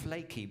 it's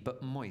flaky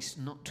but moist,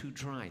 not too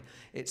dry.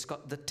 It's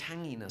got the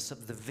tanginess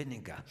of the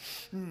vinegar,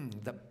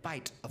 the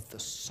bite of the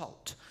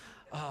salt.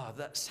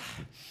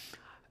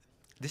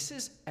 This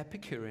is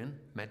Epicurean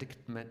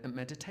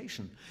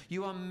meditation.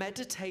 You are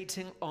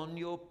meditating on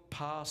your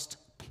past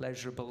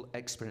pleasurable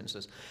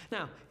experiences.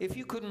 Now, if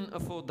you couldn't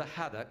afford the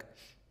haddock,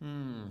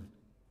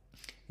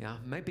 yeah,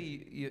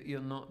 maybe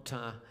you're not,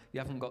 you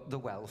haven't got the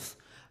wealth.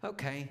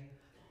 Okay.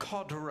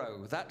 Cod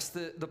roe, that's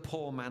the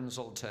poor man's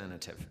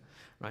alternative,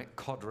 right?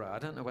 Cod roe. I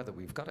don't know whether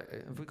we've got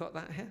it. Have we got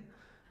that here?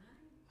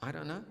 I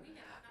don't know.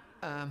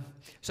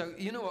 So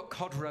you know what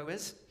cod roe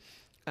is?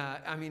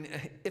 I mean,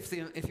 if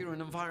you're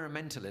an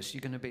environmentalist, you're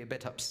going to be a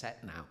bit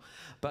upset now.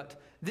 But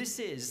this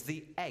is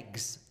the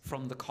eggs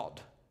from the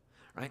cod,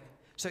 right?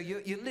 So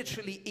you're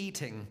literally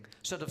eating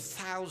sort of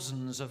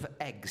thousands of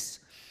eggs,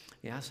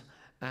 yes?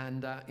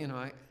 And,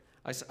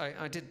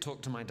 I did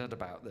talk to my dad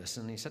about this,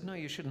 and he said, no,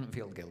 you shouldn't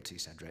feel guilty,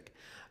 Cedric.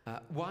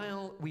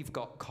 While we've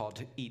got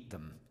cod, eat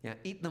them. Yeah,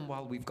 eat them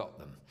while we've got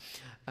them.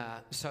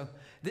 So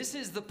this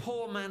is the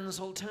poor man's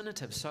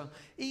alternative. So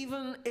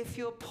even if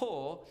you're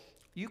poor,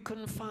 you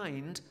can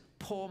find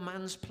poor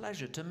man's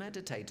pleasure to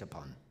meditate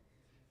upon,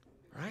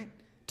 right?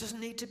 Doesn't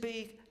need to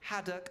be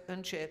haddock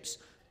and chips.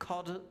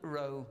 Cod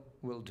roe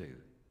will do,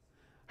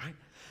 right?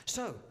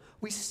 So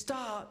we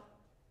start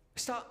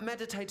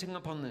meditating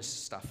upon this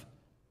stuff.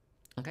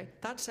 Okay,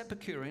 that's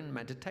Epicurean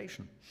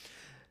meditation.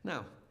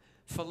 Now,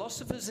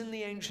 philosophers in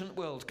the ancient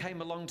world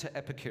came along to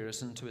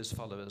Epicurus and to his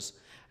followers,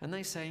 and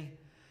they say,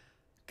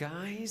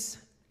 guys,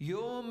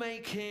 you're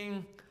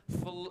making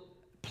full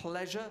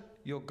pleasure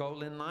your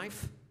goal in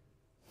life?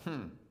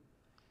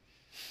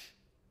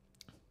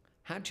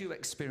 How do you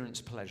experience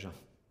pleasure?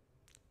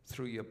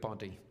 Through your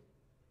body.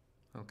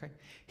 Okay,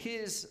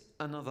 here's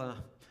another,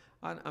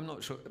 I'm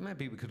not sure,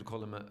 maybe we could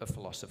call him a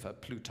philosopher,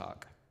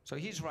 Plutarch. So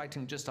he's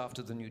writing just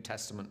after the New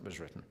Testament was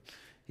written.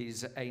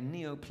 He's a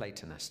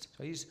Neoplatonist.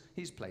 So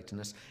he's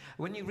Platonist.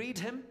 When you read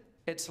him,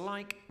 it's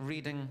like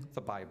reading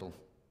the Bible,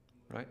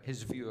 right?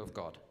 His view of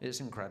God is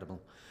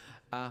incredible.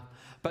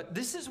 But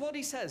this is what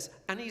he says,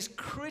 and he's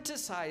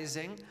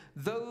criticizing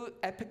those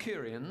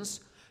Epicureans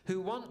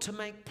who want to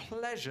make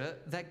pleasure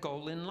their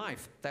goal in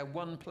life, their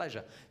one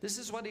pleasure. This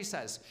is what he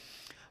says.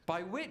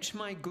 By which,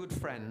 my good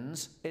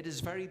friends, it is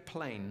very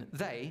plain,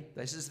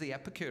 this is the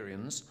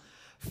Epicureans,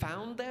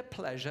 found their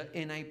pleasure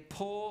in a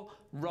poor,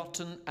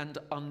 rotten, and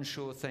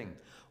unsure thing.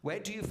 Where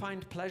do you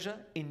find pleasure?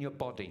 In your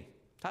body.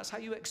 That's how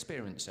you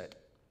experience it.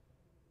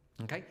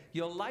 Okay?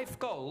 Your life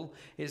goal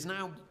is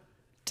now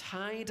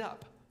tied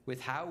up with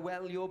how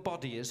well your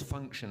body is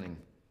functioning,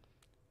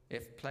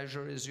 if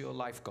pleasure is your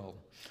life goal.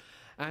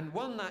 And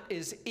one that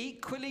is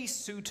equally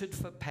suited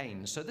for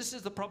pain. So this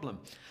is the problem.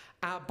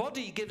 Our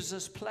body gives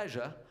us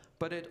pleasure,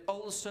 but it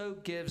also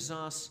gives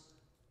us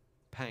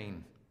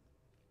pain.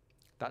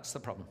 That's the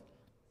problem.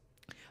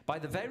 By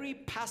the very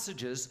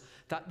passages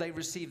that they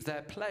receive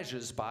their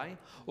pleasures by,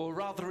 or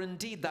rather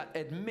indeed that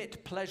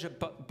admit pleasure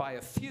but by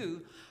a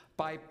few,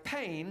 by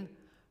pain,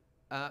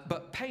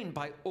 but pain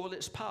by all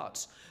its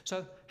parts.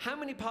 So how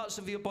many parts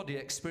of your body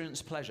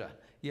experience pleasure?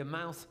 Your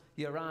mouth,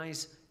 your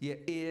eyes, your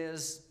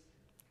ears,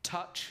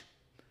 touch.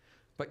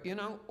 But you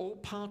know, all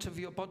part of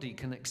your body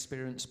can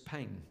experience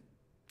pain.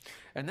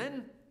 And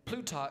then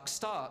Plutarch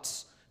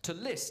starts to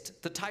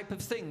list the type of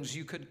things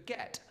you could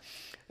get.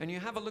 And you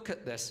have a look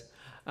at this.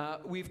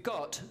 We've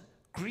got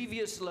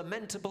grievous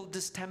lamentable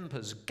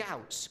distempers,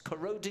 gouts,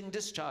 corroding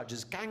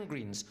discharges,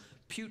 gangrenes,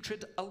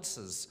 putrid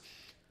ulcers.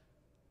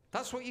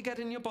 That's what you get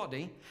in your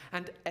body.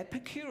 And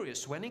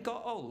Epicurus, when he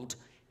got old,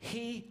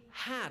 he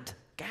had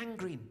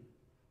gangrene.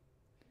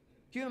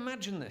 You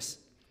imagine this,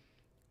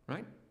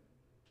 right?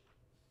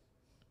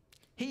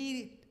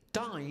 He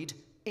died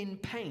in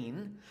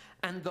pain,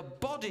 and the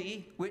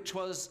body, which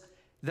was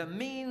the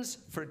means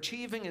for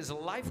achieving his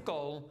life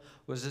goal,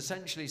 was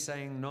essentially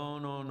saying, no,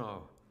 no,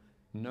 no,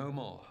 no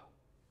more.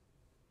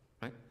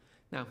 Right?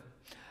 Now,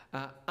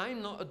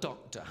 I'm not a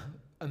doctor,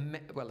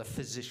 a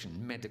physician,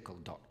 medical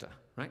doctor,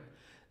 right?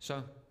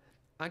 So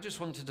I just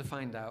wanted to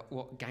find out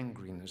what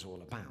gangrene is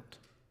all about.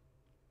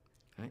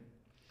 Right?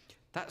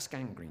 That's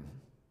gangrene.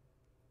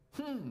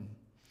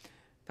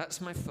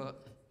 That's my foot.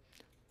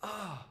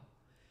 Oh,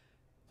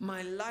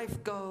 my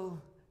life goal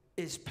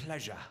is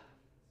pleasure.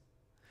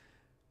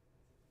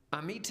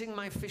 I'm eating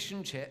my fish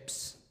and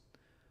chips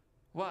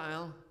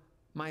while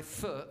my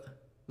foot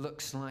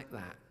looks like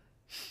that.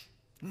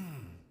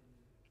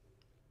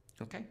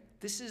 Okay?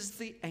 This is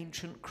the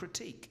ancient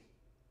critique.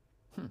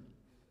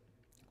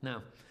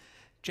 Now,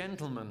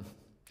 gentlemen,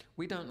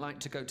 we don't like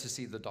to go to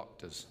see the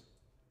doctors,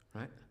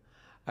 right?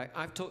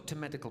 I've talked to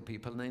medical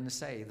people, and they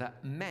say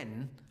that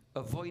men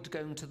avoid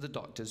going to the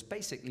doctors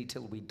basically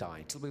till we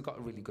die, till we've got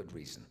a really good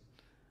reason,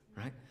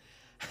 right?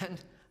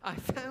 And I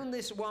found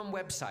this one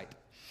website,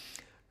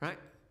 right,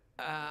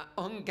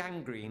 on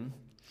gangrene,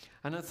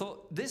 and I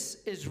thought,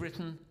 this is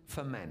written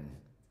for men,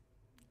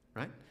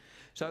 right?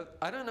 So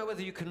I don't know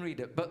whether you can read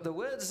it, but the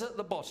words at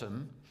the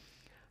bottom,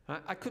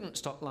 I couldn't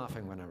stop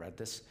laughing when I read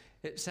this.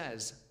 It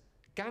says,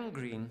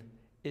 gangrene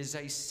is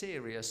a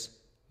serious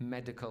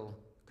medical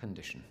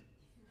condition.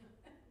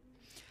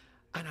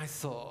 And I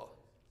thought,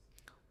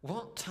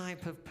 what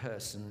type of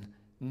person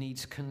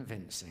needs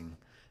convincing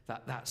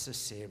that that's a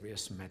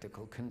serious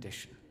medical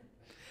condition?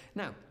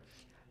 Now,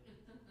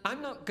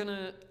 I'm not going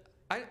to,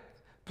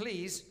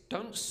 please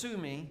don't sue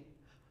me,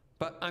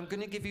 but I'm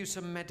going to give you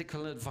some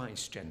medical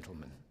advice,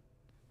 gentlemen,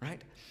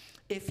 right?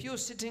 If you're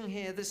sitting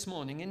here this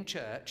morning in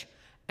church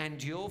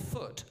and your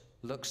foot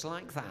looks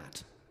like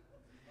that,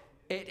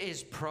 it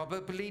is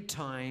probably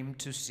time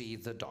to see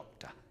the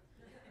doctor.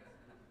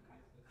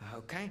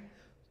 Okay?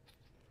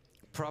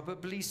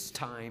 Probably it's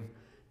time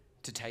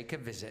to take a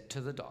visit to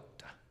the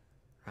doctor,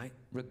 right?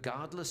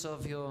 Regardless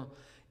of your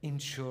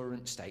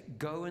insurance state,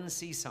 go and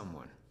see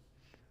someone,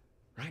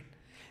 right?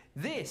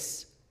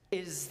 This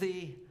is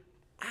the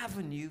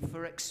avenue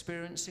for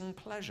experiencing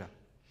pleasure.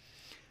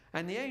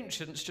 And the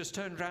ancients just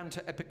turned around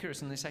to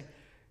Epicurus and they say,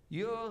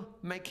 you're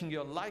making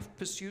your life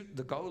pursuit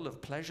the goal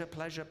of pleasure,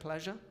 pleasure,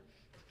 pleasure.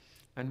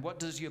 And what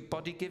does your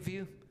body give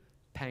you?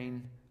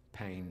 Pain,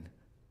 pain,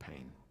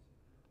 pain.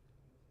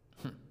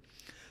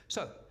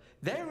 So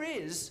there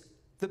is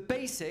the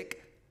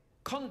basic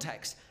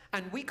context,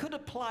 and we could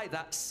apply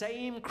that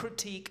same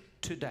critique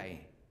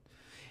today.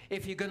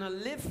 If you're going to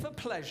live for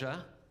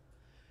pleasure,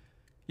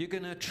 you're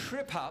going to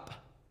trip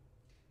up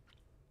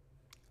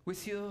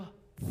with your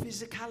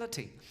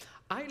physicality.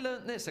 I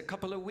learned this a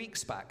couple of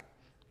weeks back.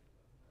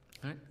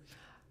 Right?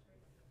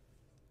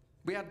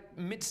 We had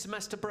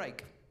mid-semester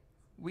break,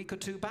 week or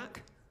two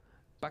back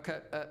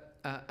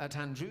at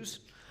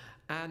Andrews,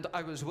 and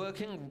I was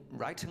working,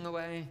 writing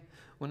away,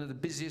 one of the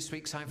busiest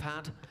weeks I've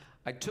had.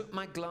 I took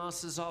my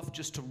glasses off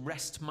just to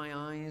rest my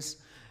eyes.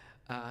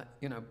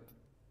 You know,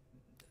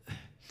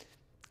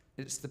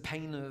 it's the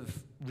pain of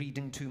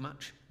reading too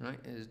much, right?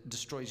 It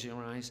destroys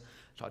your eyes.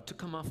 So I took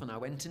them off and I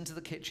went into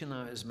the kitchen.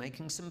 I was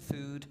making some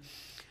food.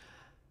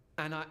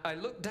 And I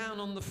looked down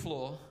on the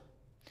floor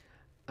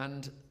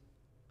and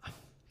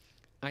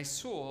I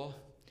saw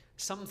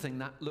something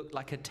that looked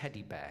like a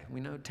teddy bear.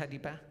 We know teddy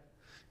bear?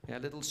 Yeah, a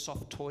little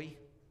soft toy.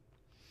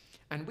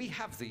 And we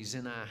have these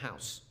in our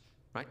house,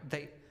 right?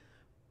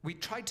 We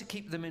try to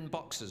keep them in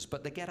boxes,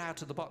 but they get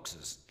out of the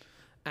boxes.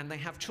 And they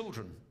have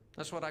children.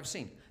 That's what I've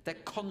seen. They're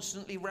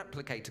constantly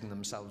replicating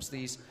themselves,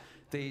 these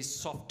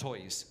soft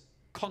toys.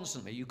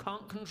 Constantly. You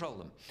can't control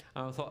them.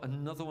 And I thought,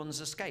 another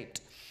one's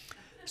escaped.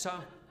 So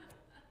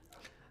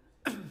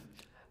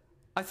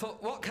I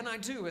thought, what can I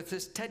do with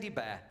this teddy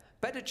bear?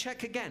 Better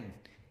check again.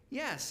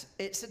 Yes,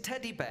 it's a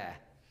teddy bear,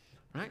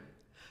 right?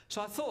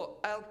 So I thought,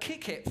 I'll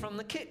kick it from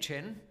the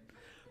kitchen,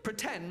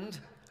 pretend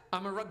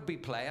I'm a rugby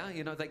player.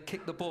 You know, they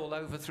kick the ball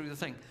over through the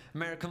thing.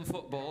 American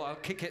football, I'll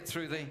kick it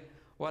through the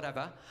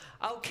whatever.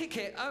 I'll kick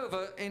it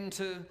over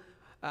into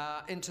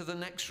the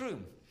next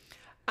room.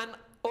 And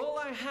all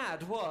I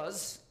had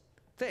was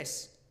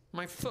this,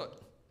 my foot.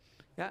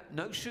 Yeah,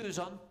 no shoes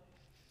on.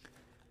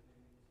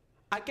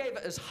 I gave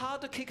it as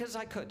hard a kick as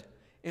I could.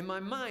 In my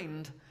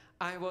mind,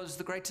 I was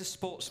the greatest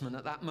sportsman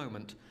at that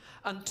moment,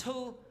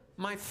 until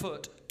my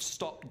foot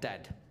stopped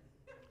dead.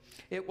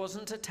 It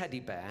wasn't a teddy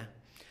bear.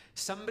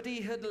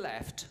 Somebody had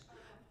left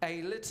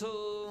a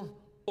little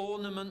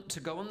ornament to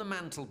go on the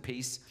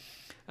mantelpiece,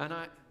 and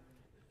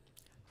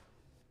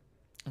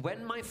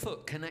when my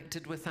foot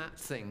connected with that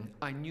thing,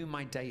 I knew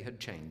my day had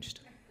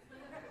changed.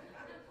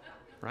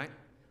 Right?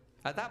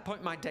 At that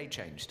point, my day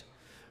changed.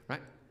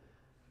 Right?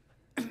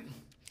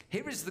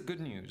 Here is the good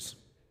news.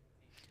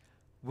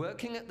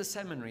 Working at the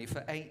seminary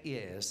for 8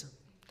 years,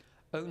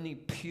 only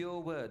pure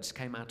words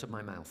came out of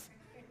my mouth.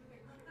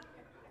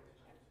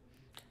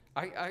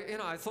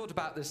 I thought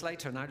about this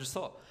later, and I just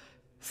thought,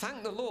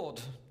 thank the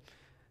Lord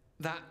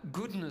that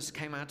goodness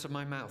came out of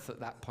my mouth at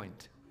that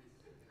point,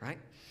 right?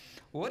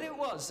 What it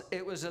was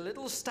a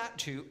little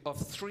statue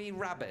of 3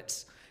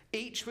 rabbits,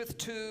 each with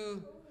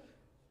two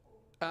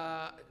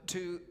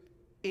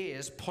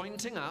ears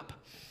pointing up,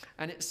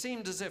 and it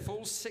seemed as if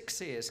all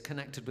 6 ears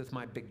connected with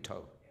my big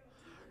toe,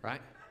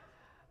 right?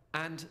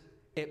 And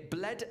it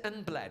bled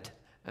and bled,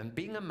 and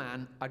being a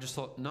man, I just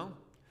thought, no,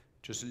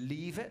 just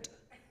leave it,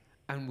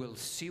 and we'll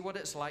see what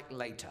it's like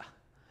later,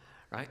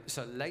 right?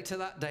 So later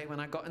that day, when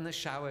I got in the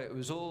shower, it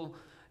was all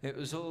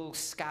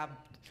scabbed.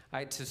 I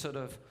had to sort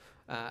of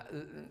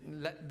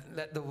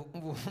let the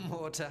warm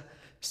water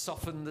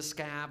soften the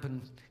scab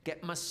and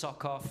get my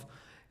sock off.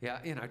 Yeah,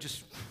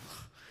 just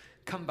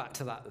come back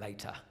to that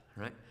later,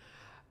 right?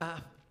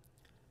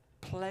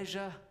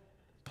 Pleasure,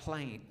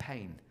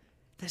 pain.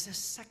 There's a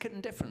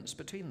second difference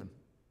between them,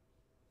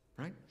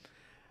 right?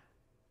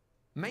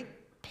 Make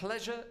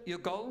pleasure your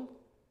goal,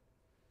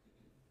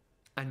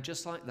 and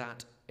just like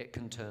that, it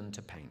can turn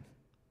to pain.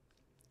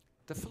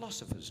 The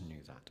philosophers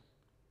knew that.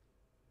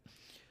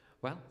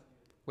 Well,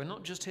 we're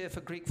not just here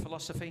for Greek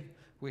philosophy,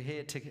 we're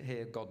here to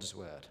hear God's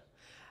word.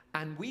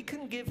 And we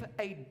can give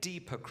a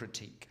deeper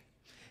critique.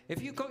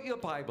 If you've got your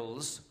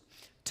Bibles,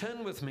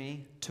 turn with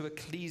me to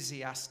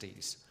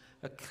Ecclesiastes.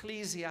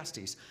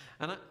 Ecclesiastes.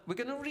 And we're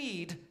going to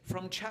read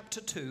from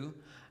chapter 2,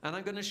 and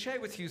I'm going to share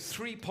with you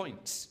 3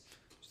 points.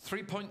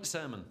 3-point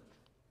sermon.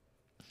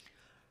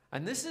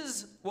 And this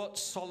is what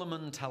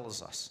Solomon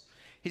tells us.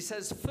 He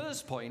says,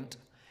 first point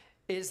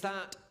is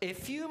that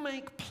if you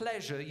make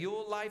pleasure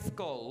your life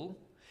goal,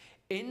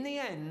 in the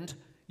end,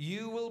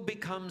 you will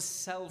become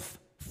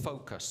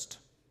self-focused.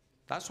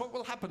 That's what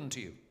will happen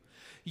to you.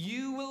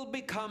 You will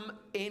become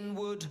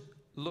inward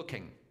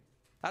looking.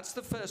 That's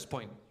the first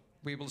point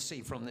we will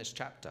see from this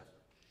chapter.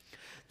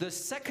 The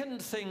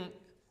second thing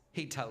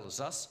he tells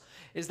us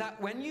is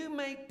that when you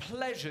make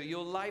pleasure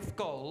your life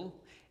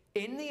goal,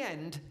 in the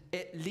end,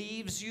 it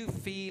leaves you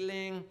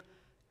feeling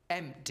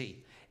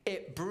empty.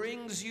 It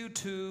brings you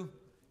to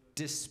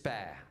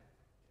despair.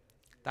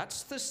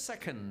 That's the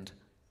second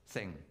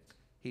thing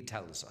he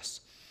tells us.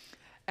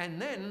 And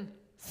then,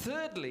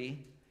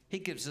 thirdly, he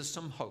gives us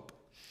some hope.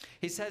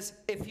 He says,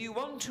 if you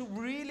want to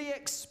really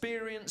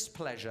experience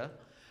pleasure,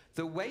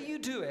 the way you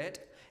do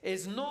it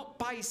is not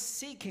by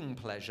seeking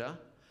pleasure,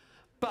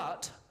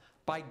 but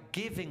by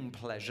giving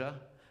pleasure,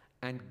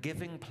 and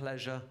giving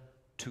pleasure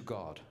to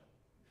God.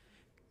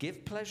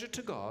 Give pleasure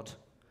to God,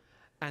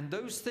 and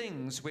those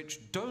things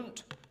which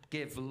don't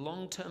give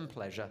long-term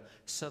pleasure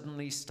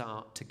suddenly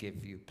start to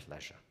give you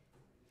pleasure.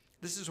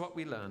 This is what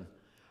we learn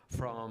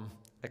from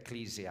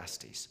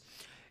Ecclesiastes.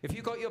 If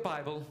you've got your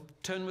Bible,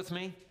 turn with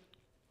me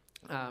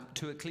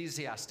to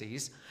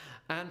Ecclesiastes,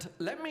 and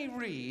let me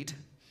read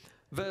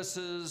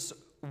verses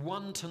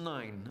 1 to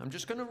 9. I'm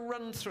just going to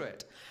run through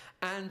it,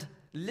 and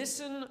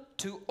listen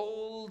to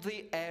all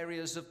the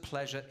areas of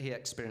pleasure he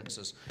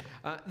experiences.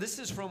 This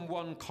is from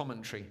one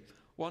commentary.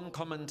 One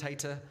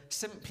commentator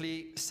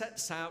simply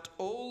sets out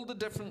all the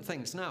different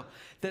things. Now,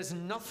 there's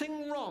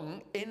nothing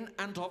wrong in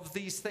and of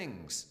these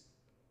things.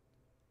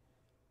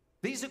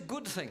 These are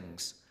good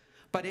things.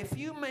 But if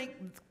you make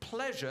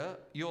pleasure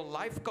your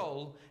life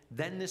goal,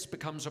 then this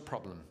becomes a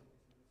problem.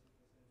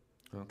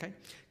 Okay?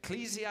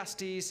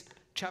 Ecclesiastes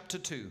chapter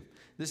 2.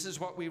 This is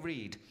what we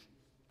read.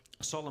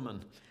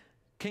 Solomon,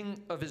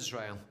 king of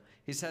Israel,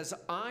 he says,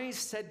 I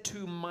said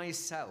to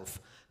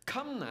myself,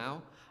 come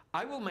now,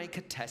 I will make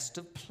a test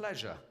of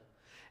pleasure.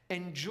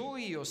 Enjoy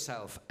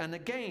yourself. And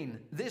again,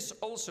 this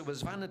also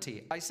was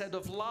vanity. I said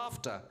of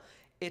laughter,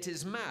 it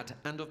is mad,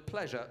 and of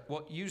pleasure,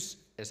 what use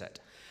is it?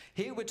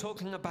 Here we're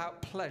talking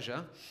about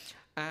pleasure,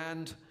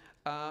 and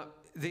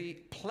the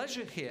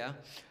pleasure here,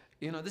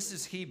 this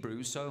is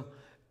Hebrew, so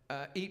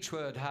each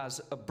word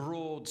has a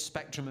broad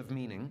spectrum of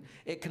meaning.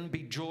 It can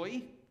be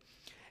joy,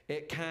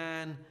 it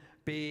can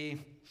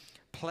be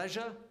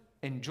pleasure,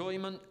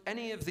 enjoyment,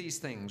 any of these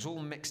things all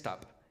mixed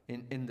up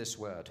in this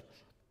word.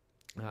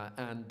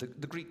 And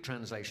the Greek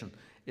translation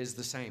is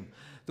the same.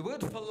 The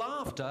word for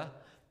laughter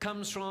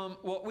comes from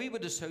what we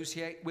would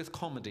associate with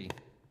comedy.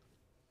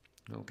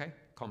 Okay?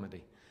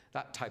 Comedy.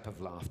 That type of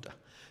laughter.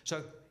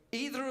 So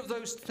either of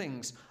those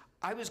things,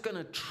 I was going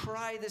to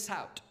try this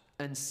out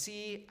and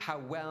see how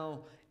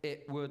well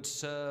it would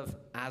serve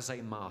as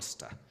a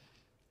master.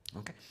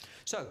 Okay?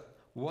 So,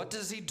 what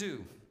does he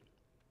do?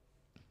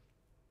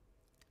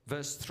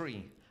 Verse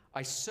 3,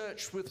 I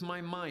searched with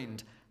my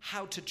mind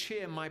how to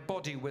cheer my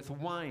body with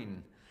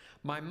wine,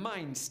 my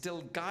mind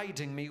still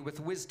guiding me with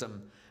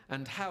wisdom,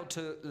 and how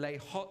to lay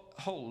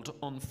hold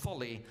on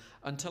folly,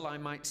 until I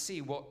might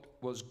see what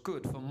was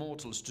good for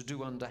mortals to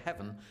do under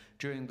heaven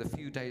during the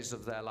few days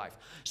of their life.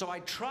 So I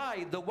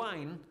tried the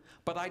wine,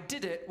 but I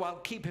did it while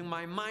keeping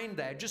my mind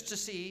there, just to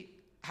see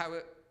how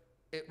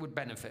it would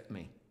benefit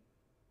me.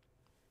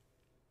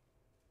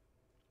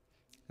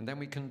 And then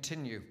we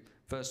continue,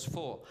 verse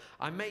 4.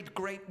 I made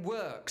great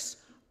works.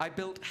 I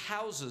built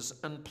houses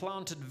and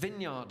planted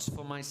vineyards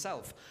for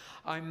myself.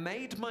 I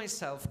made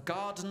myself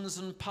gardens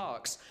and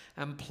parks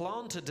and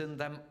planted in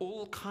them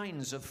all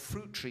kinds of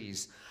fruit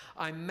trees.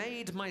 I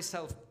made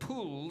myself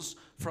pools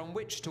from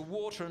which to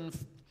water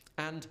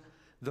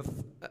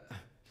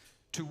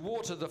to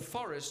water the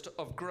forest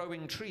of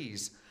growing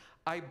trees.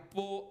 I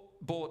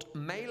bought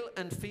male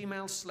and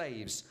female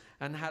slaves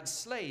and had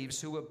slaves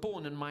who were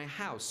born in my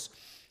house.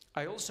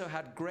 I also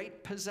had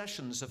great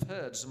possessions of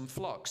herds and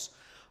flocks,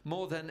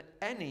 more than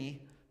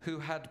any who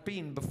had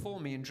been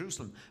before me in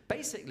Jerusalem.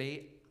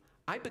 Basically,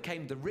 I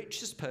became the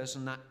richest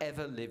person that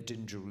ever lived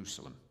in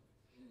Jerusalem.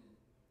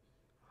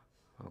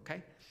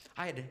 Okay?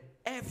 I had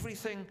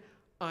everything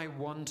I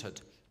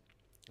wanted.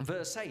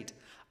 Verse 8,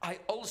 I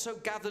also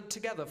gathered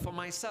together for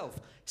myself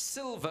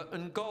silver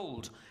and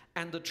gold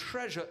and the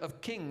treasure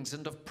of kings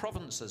and of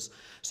provinces.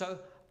 So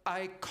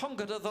I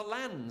conquered other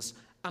lands,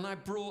 and I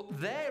brought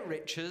their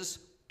riches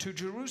to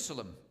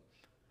Jerusalem.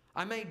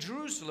 I made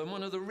Jerusalem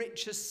one of the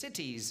richest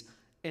cities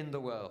in the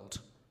world.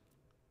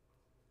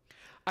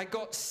 I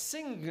got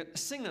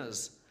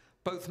singers,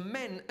 both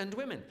men and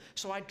women.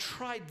 So I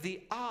tried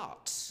the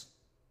arts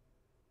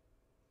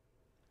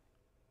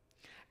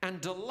and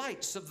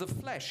delights of the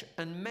flesh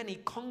and many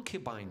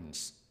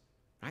concubines,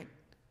 right?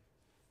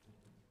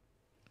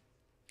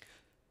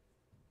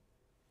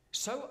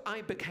 So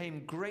I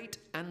became great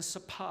and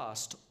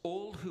surpassed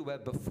all who were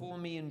before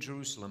me in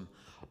Jerusalem.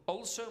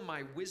 Also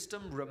my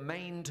wisdom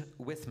remained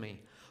with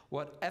me.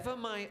 Whatever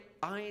my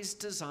eyes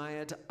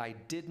desired, I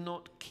did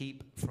not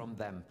keep from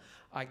them.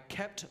 I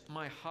kept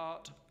my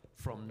heart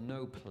from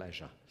no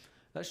pleasure.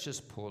 Let's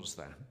just pause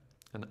there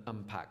and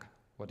unpack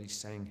what he's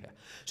saying here.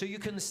 So you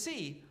can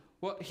see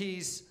what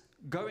he's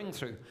going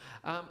through.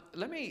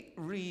 Let me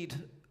read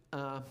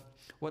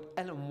what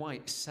Ellen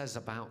White says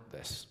about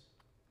this.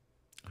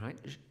 Right?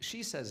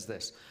 She says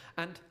this,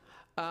 and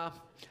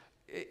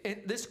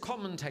this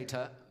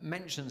commentator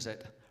mentions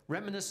it,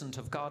 reminiscent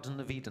of Garden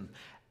of Eden.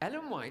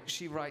 Ellen White,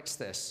 she writes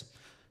this: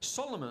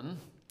 Solomon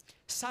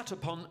sat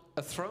upon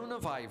a throne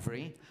of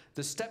ivory,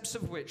 the steps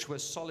of which were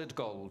solid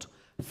gold,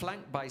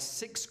 flanked by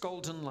 6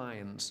 golden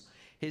lions.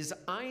 His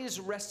eyes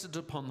rested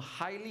upon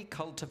highly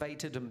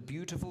cultivated and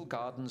beautiful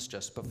gardens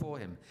just before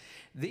him.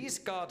 These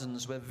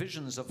gardens were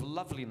visions of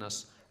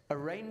loveliness,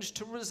 arranged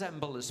to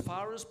resemble as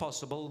far as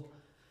possible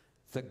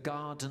the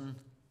Garden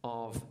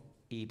of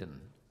Eden.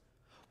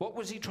 What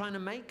was he trying to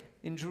make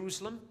in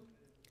Jerusalem?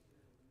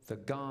 The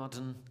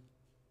Garden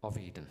of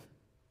Eden.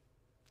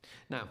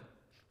 Now,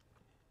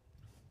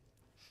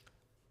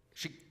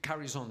 she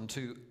carries on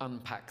to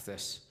unpack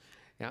this.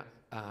 Yeah,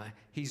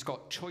 he's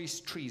got choice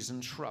trees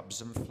and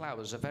shrubs and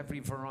flowers of every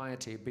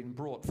variety have been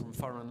brought from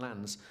foreign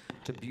lands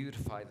to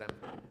beautify them.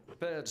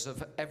 Birds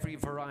of every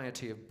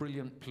variety of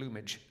brilliant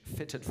plumage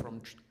flitted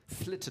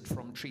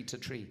from tree to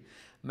tree,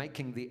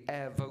 making the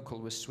air vocal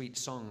with sweet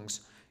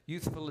songs.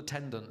 Youthful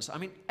attendants, I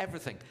mean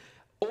everything.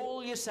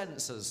 All your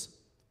senses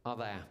are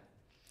there.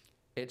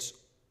 It's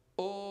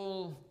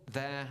all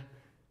there.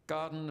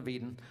 Garden of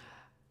Eden.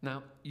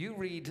 Now, you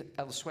read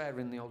elsewhere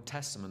in the Old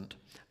Testament,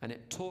 and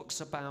it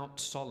talks about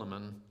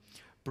Solomon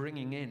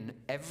bringing in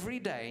every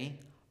day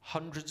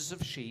hundreds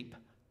of sheep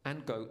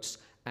and goats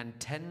and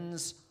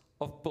tens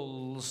of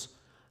bulls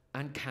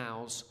and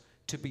cows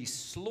to be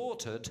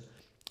slaughtered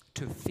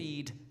to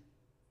feed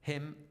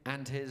him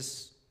and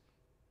his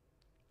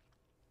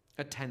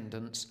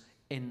attendants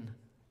in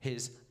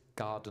his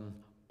Garden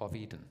of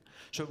Eden.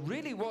 So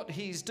really what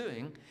he's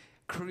doing,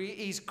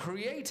 he's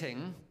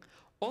creating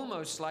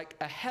almost like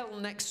a hell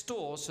next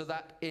door, so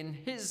that in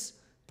his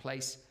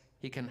place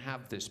he can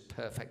have this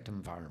perfect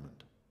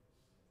environment.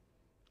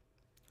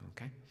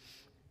 Okay?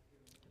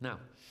 Now,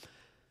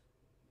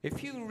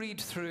 if you read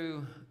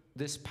through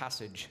this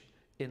passage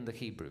in the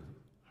Hebrew,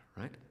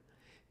 right,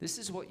 this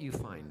is what you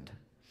find,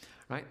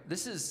 right?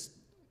 This is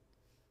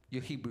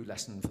your Hebrew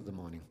lesson for the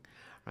morning,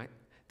 right?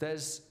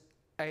 There's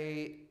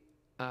a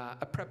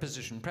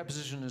preposition.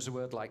 Preposition is a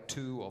word like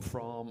to or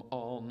from,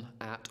 on,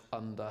 at,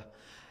 under.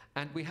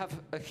 And we have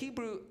a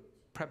Hebrew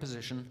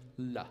preposition,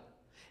 la.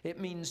 It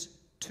means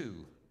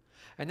to.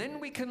 And then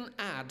we can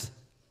add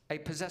a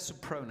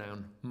possessive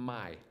pronoun,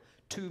 my,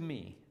 to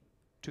me,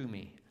 to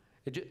me.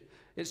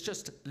 It's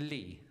just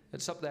li.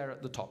 It's up there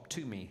at the top,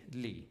 to me,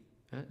 li.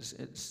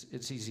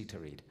 It's easy to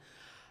read.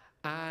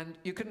 And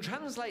you can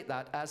translate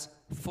that as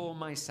for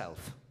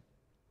myself.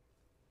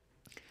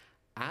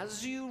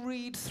 As you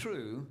read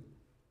through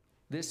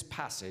this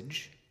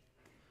passage,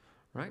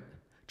 right,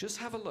 just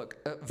have a look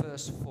at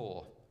verse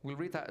 4. We'll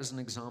read that as an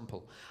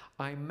example.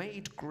 I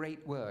made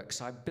great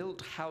works. I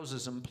built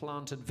houses and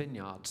planted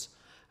vineyards.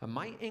 And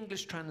my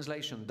English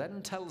translation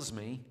then tells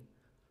me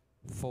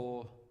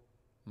for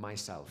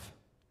myself.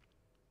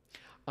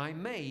 I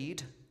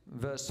made,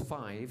 verse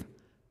 5,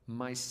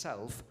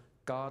 myself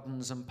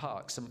gardens and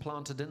parks and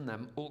planted in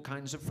them all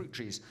kinds of fruit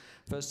trees.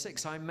 Verse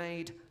 6, I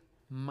made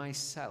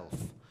myself.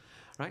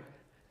 Right?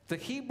 The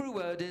Hebrew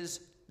word is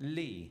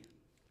li.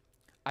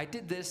 I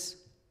did this,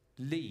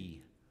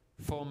 li,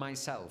 for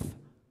myself.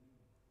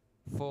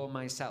 For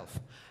myself.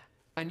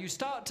 And you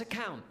start to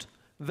count.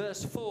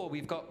 Verse 4,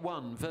 we've got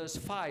 1. Verse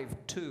 5,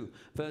 2.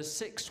 Verse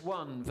 6,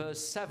 1.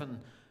 Verse 7,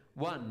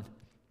 1.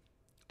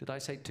 Did I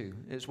say 2?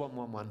 It's 1,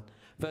 1, 1.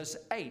 Verse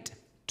 8,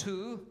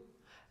 2.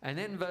 And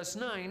then verse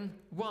 9,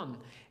 1.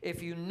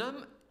 If you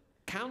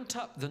count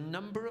up the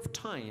number of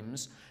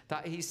times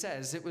that he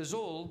says it was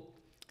all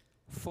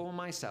for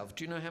myself.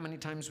 Do you know how many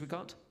times we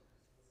got?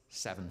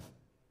 7.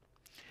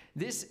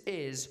 This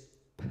is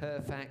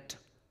perfect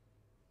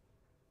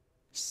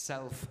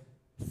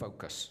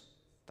self-focus.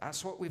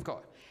 That's what we've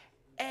got.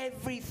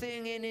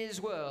 Everything in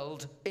his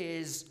world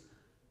is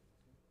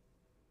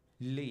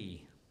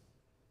li,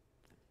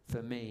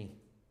 for me,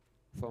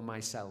 for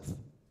myself.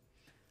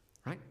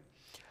 Right?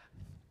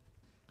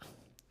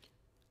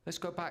 Let's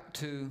go back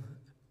to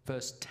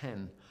verse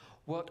 10.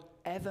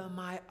 Whatever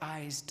my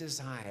eyes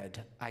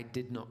desired, I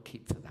did not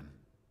keep for them.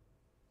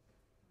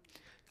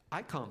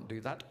 I can't do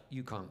that.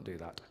 You can't do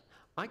that.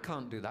 I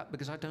can't do that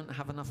because I don't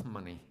have enough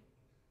money.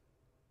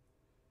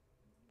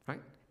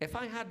 Right? If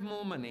I had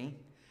more money,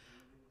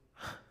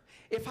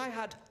 if I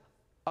had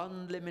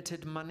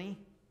unlimited money,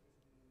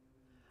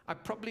 I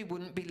probably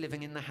wouldn't be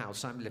living in the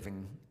house I'm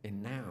living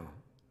in now.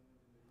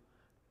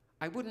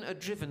 I wouldn't have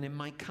driven in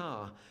my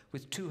car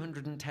with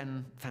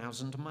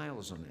 210,000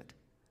 miles on it.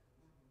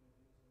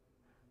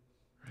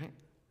 Right?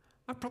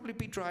 I'd probably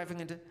be driving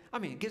into, I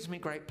mean, it gives me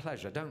great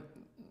pleasure. Don't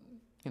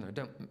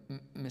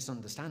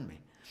misunderstand me.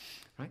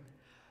 Right?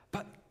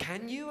 But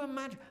can you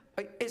imagine?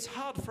 It's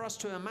hard for us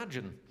to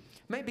imagine.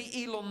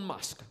 Maybe Elon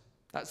Musk,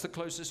 that's the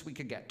closest we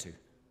could get to.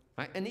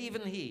 Right? And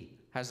even he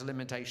has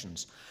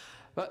limitations.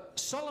 But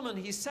Solomon,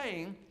 he's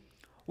saying,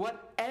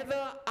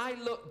 whatever I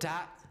looked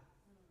at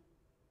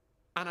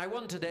and I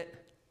wanted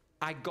it,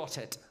 I got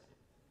it.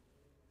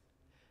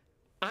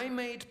 I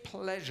made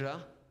pleasure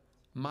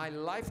my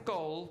life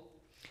goal,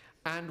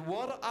 and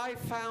what I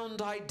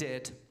found I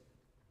did,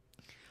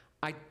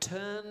 I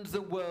turned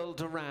the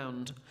world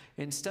around.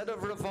 Instead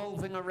of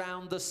revolving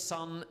around the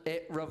sun,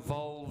 it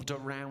revolved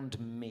around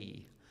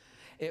me.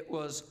 It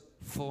was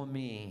for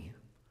me,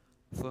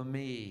 for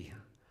me,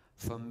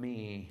 for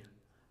me,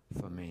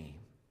 for me.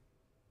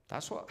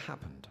 That's what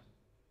happened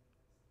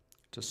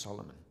to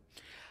Solomon.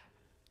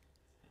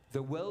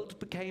 The world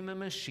became a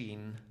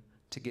machine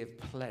to give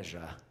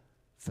pleasure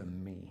for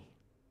me.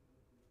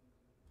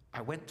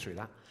 I went through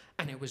that,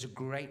 and it was a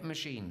great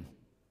machine.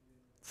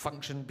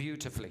 Functioned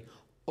beautifully.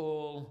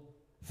 All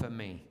for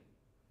me.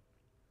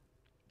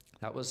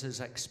 That was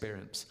his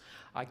experience.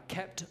 I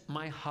kept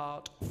my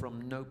heart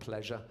from no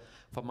pleasure,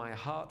 for my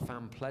heart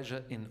found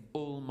pleasure in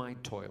all my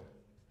toil.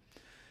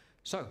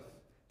 So,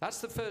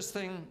 that's the first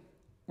thing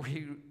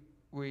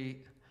we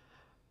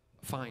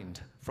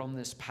find from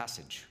this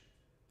passage.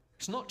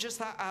 It's not just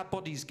that our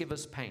bodies give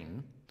us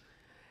pain.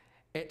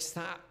 It's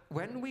that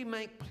when we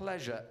make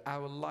pleasure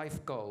our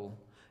life goal,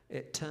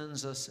 it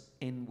turns us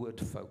inward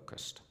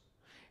focused.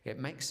 It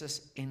makes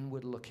us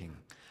inward looking.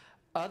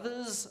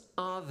 Others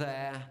are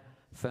there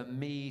for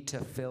me to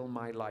fill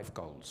my life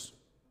goals.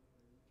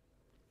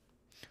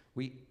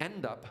 We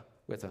end up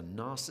with a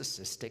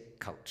narcissistic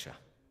culture.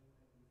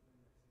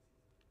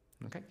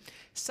 Okay?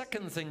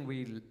 Second thing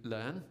we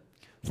learn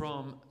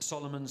from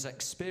Solomon's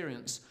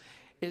experience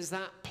is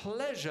that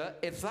pleasure,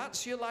 if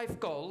that's your life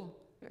goal,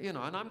 and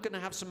I'm going to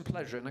have some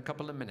pleasure in a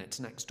couple of minutes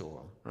next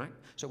door, right?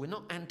 So we're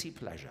not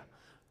anti-pleasure,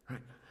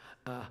 right?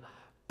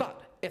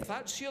 But if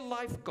that's your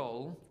life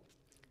goal,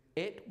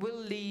 it will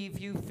leave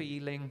you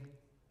feeling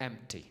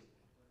empty.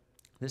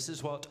 This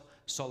is what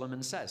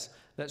Solomon says.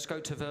 Let's go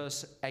to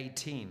verse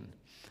 18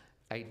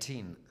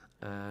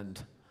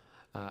 and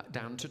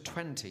down to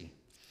 20.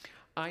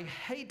 I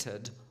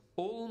hated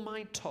all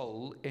my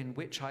toil in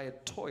which I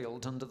had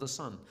toiled under the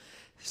sun,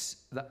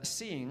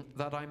 seeing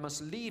that I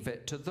must leave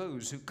it to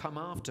those who come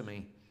after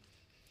me.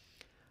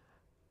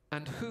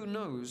 And who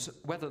knows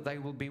whether they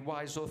will be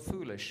wise or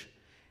foolish?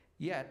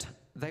 Yet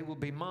they will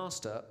be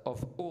master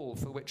of all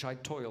for which I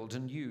toiled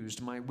and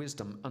used my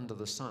wisdom under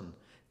the sun.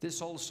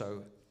 This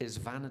also is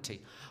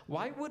vanity.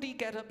 Why would he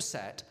get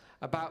upset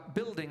about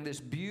building this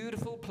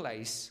beautiful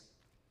place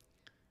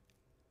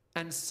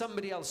and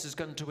somebody else is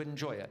going to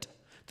enjoy it?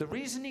 The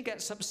reason he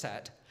gets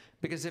upset,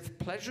 because if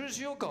pleasure is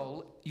your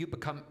goal, you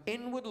become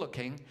inward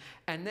looking,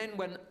 and then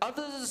when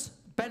others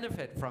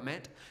benefit from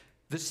it,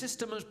 the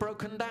system has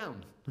broken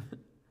down.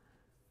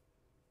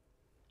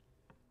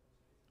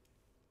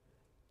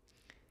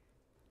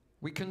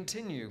 We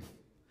continue.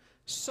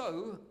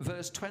 So,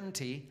 verse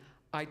 20,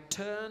 I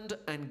turned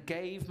and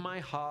gave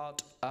my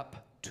heart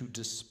up to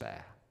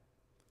despair.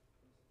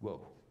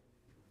 Whoa.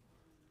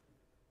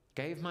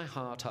 Gave my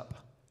heart up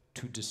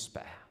to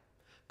despair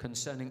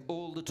concerning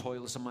all the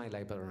toils of my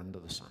labor under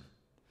the sun.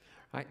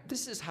 Right?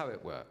 This is how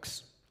it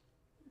works.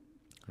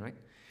 right?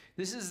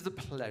 This is the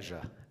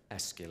pleasure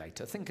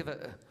escalator. Think of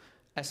it,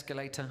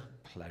 escalator,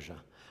 pleasure,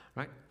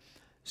 right?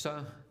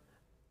 So,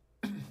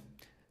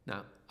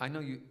 now, I know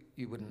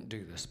you wouldn't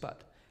do this,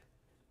 but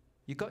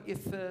you got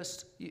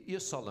your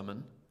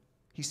Solomon.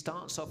 He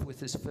starts off with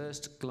his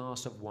first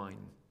glass of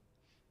wine,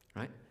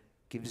 right?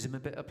 Gives him a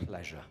bit of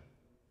pleasure.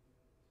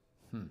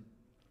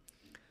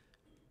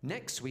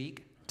 Next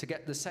week, to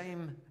get the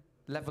same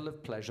level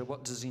of pleasure,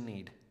 what does he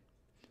need?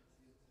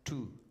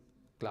 2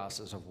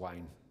 glasses of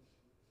wine.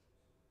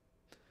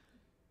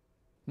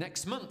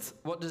 Next month,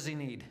 what does he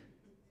need?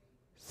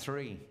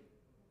 3.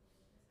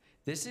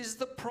 This is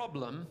the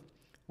problem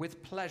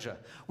with pleasure.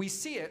 We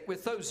see it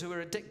with those who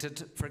are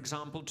addicted, for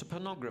example, to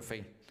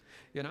pornography.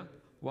 You know,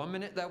 1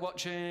 minute they're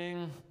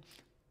watching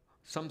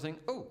something.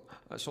 Oh,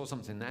 I saw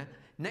something there.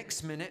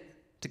 Next minute,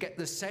 to get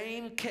the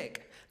same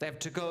kick, they have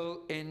to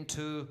go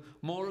into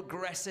more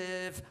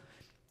aggressive,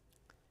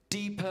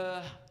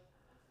 deeper,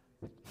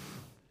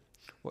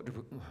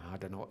 I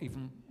don't know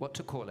even what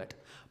to call it.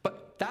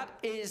 But that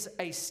is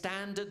a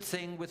standard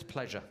thing with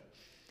pleasure.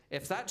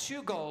 If that's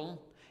your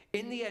goal,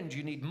 in the end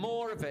you need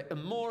more of it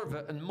and more of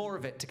it and more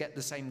of it to get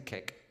the same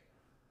kick.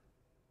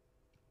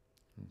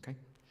 Okay?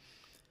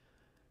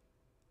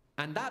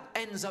 And that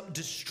ends up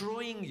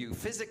destroying you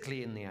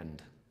physically in the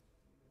end.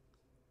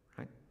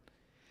 Right?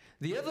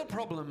 The other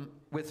problem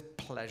with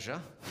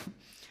pleasure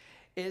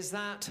is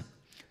that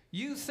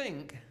you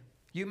think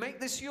you make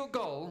this your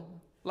goal,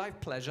 life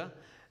pleasure,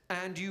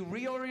 and you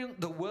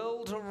reorient the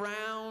world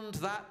around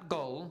that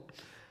goal.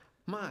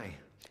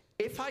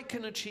 If I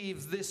can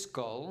achieve this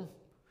goal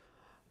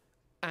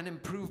and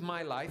improve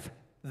my life,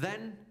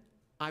 then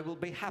I will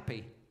be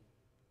happy.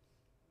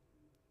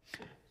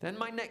 Then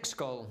my next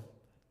goal,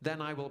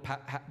 then I will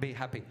be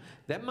happy.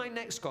 Then my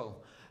next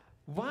goal.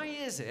 Why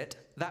is it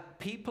that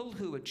people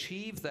who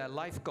achieve their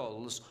life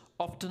goals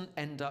often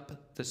end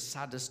up the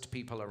saddest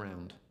people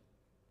around?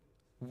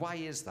 Why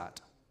is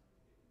that?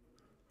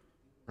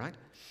 Right?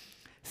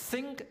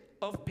 Think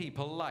of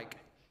people like,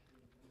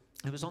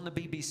 it was on the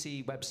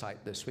BBC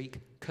website this week,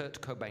 Kurt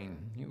Cobain.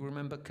 You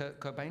remember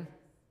Kurt Cobain?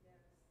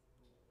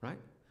 Right?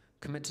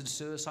 Committed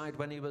suicide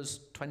when he was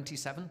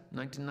 27,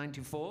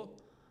 1994.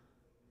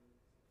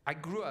 I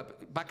grew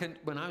up,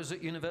 when I was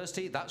at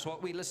university, that's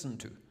what we listened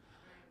to.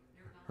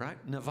 Right?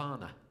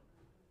 Nirvana.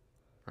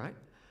 Right?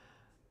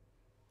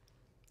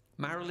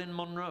 Marilyn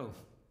Monroe.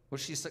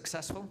 Was she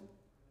successful?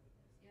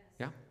 Yes.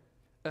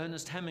 Yeah.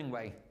 Ernest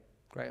Hemingway,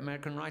 great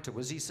American writer.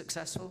 Was he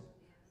successful?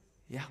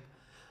 Yes. Yeah.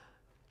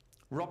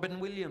 Robin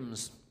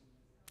Williams.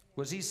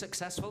 Was he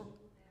successful?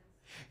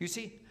 Yes. You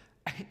see,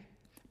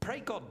 pray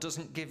God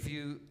doesn't give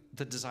you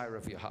the desire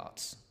of your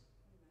hearts.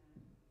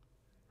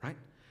 Right?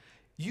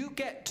 You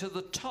get to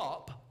the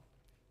top.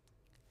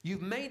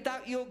 You've made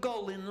that your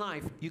goal in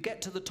life. You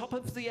get to the top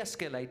of the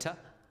escalator,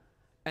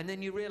 and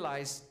then you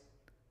realize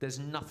there's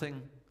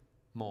nothing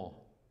more.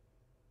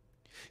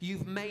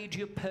 You've made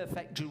your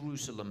perfect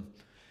Jerusalem.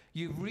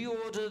 You've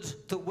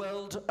reordered the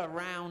world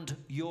around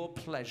your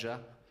pleasure,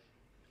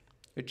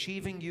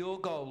 achieving your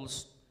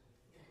goals,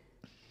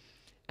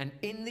 and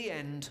in the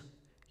end,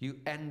 you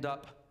end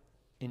up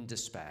in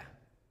despair.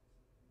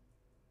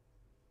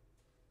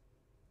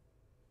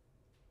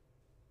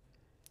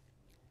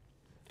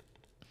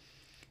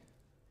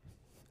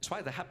 That's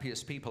why the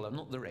happiest people are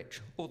not the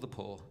rich or the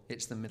poor,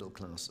 it's the middle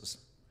classes.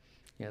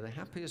 Yeah, the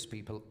happiest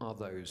people are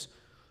those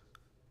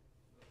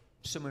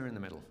somewhere in the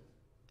middle.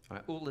 All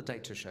right, all the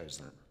data shows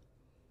that.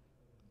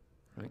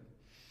 Right?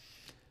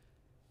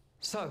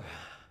 So,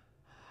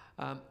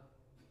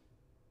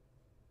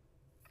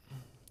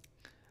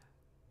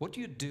 what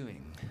you're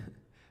doing,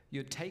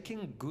 you're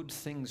taking good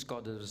things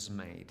God has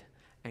made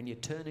and you're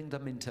turning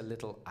them into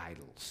little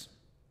idols.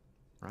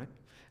 Right?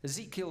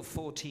 Ezekiel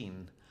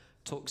 14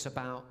 talks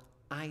about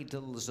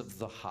idols of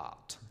the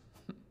heart.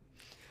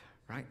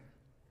 Right?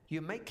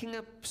 You're making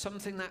up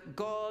something that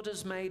God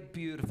has made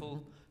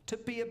beautiful to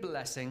be a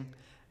blessing,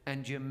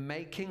 and you're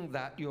making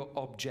that your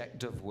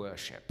object of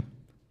worship.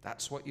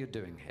 That's what you're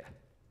doing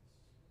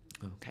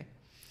here. Okay?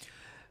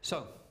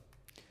 So,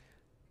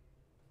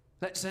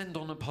 let's end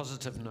on a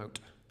positive note,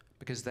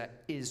 because there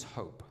is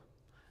hope,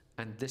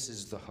 and this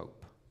is the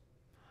hope.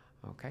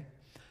 Okay?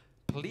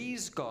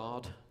 Please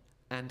God,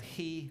 and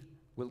He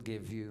will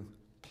give you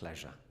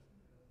pleasure.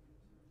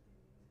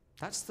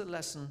 That's the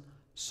lesson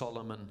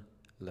Solomon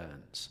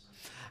learns.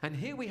 And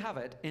here we have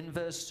it in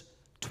verse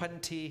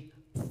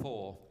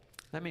 24.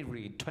 Let me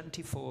read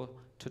 24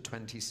 to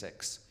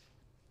 26.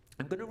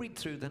 I'm going to read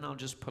through, then I'll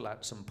just pull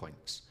out some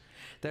points.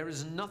 There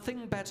is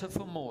nothing better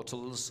for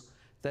mortals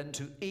than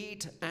to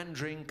eat and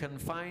drink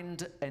and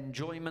find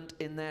enjoyment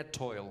in their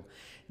toil.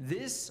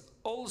 This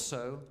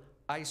also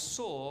I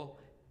saw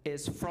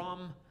is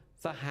from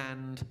the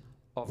hand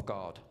of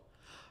God.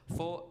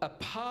 For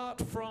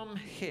apart from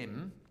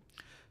Him,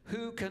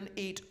 who can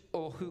eat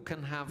or who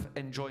can have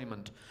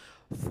enjoyment?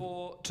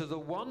 For to the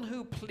one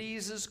who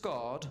pleases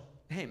God,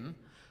 Him,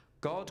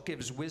 God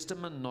gives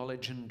wisdom and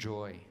knowledge and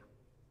joy.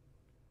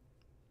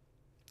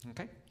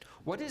 Okay?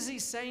 What is He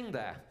saying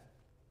there?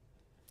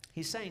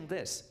 He's saying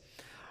this.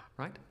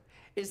 right,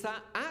 is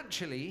that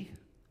actually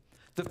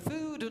the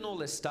food and all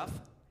this stuff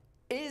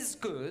is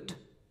good.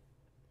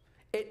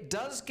 It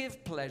does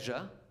give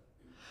pleasure,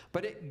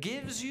 but it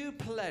gives you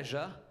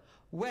pleasure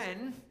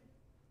when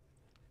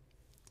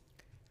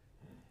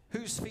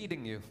who's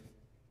feeding you?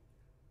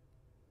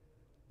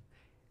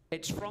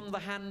 It's from the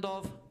hand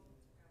of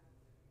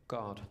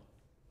God.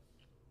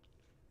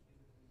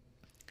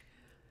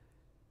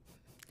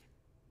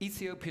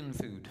 Ethiopian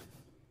food,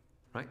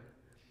 right?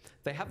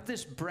 They have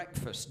this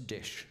breakfast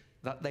dish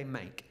that they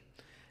make.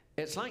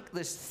 It's like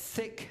this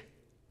thick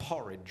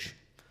porridge,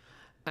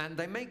 and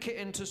they make it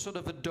into sort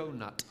of a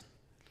donut,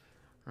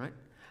 right?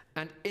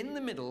 And in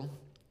the middle,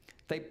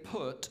 they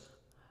pour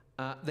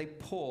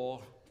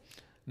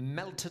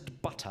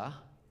melted butter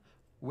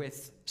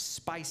with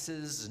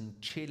spices and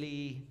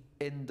chili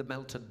in the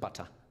melted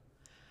butter.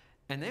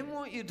 And then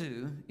what you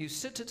do, you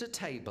sit at a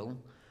table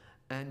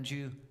and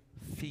you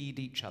feed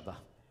each other,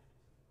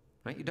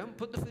 right? You don't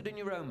put the food in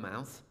your own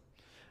mouth,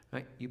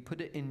 right? You put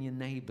it in your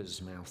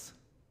neighbor's mouth,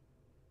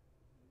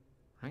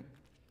 right?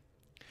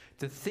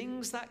 The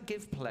things that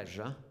give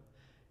pleasure,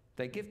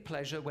 they give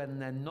pleasure when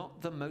they're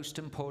not the most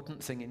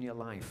important thing in your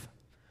life.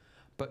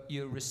 But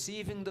you're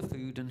receiving the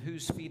food, and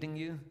who's feeding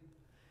you?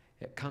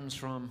 It comes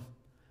from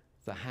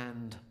the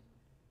hand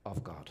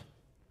of God.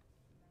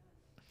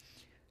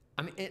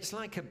 I mean, it's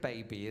like a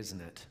baby,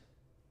 isn't it?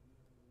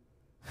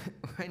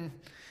 When,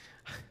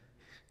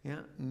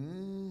 yeah,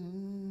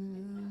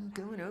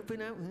 go and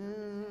open up.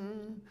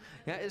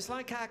 Yeah, it's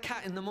like our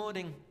cat in the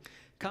morning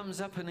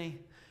comes up and he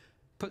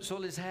puts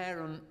all his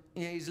hair on.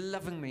 Yeah, he's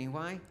loving me.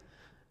 Why?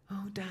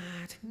 Oh,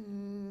 Dad,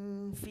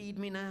 feed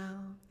me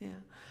now. Yeah,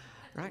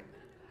 right?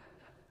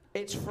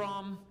 It's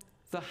from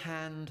the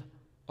hand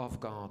of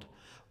God.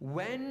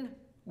 When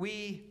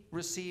we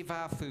receive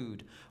our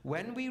food,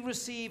 when we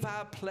receive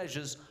our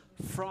pleasures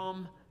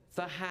from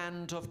the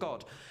hand of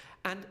God.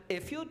 And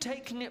if you're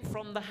taking it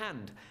from the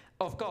hand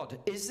of God,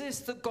 is this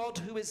the God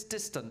who is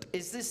distant?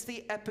 Is this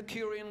the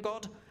Epicurean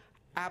God?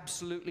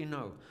 Absolutely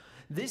no.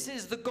 This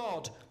is the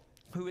God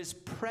who is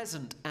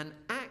present and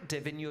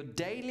active in your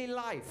daily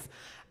life.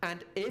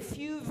 And if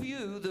you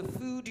view the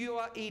food you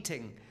are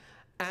eating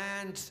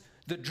and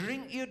the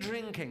drink you're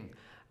drinking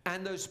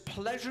and those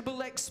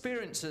pleasurable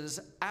experiences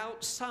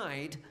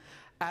outside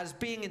as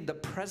being in the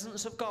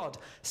presence of God,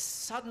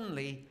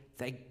 suddenly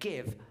they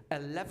give a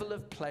level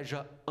of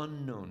pleasure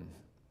unknown.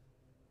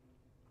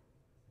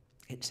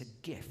 It's a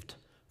gift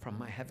from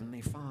my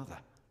Heavenly Father.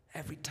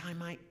 Every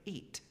time I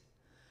eat,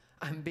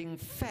 I'm being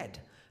fed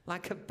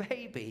like a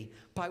baby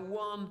by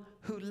one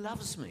who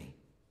loves me.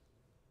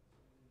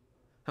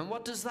 And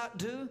what does that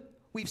do?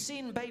 We've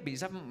seen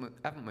babies,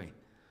 haven't we?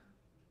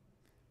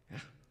 Yeah.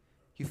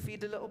 You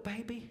feed a little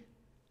baby.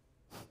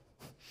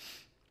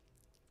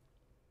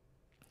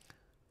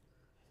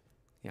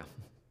 Yeah.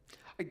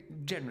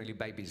 Generally,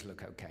 babies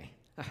look okay.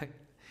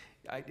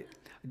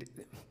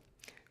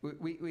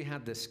 We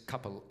had this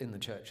couple in the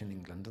church in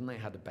England, and they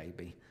had a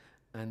baby.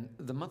 And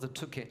the mother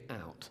took it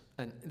out.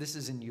 And this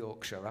is in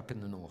Yorkshire, up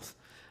in the north,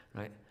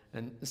 right?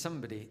 And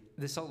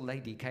this old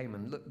lady came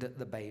and looked at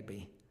the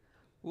baby.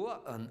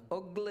 What an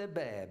ugly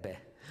baby,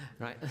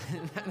 right?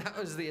 That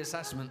was the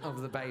assessment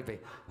of the baby.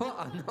 What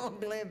an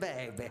ugly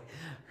baby,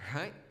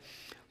 right?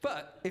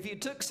 But if you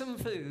took some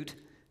food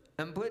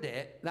and put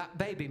it, that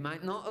baby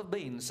might not have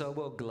been so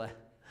ugly,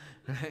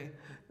 right?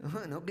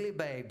 What an ugly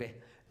baby.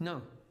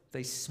 No,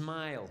 they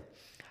smile.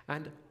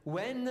 And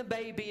when the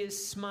baby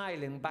is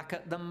smiling back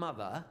at the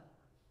mother,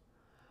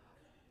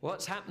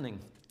 what's happening?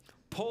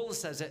 Paul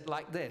says it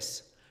like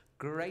this: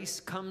 grace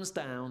comes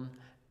down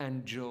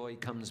and joy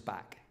comes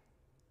back.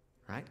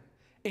 Right?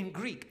 In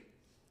Greek,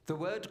 the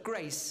word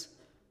grace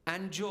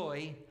and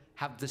joy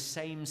have the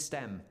same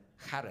stem,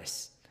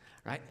 charis,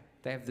 right?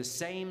 They have the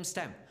same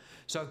stem.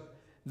 So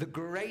the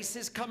grace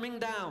is coming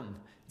down,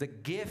 the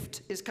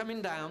gift is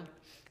coming down,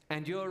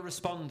 and you're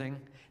responding.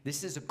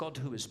 This is a God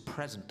who is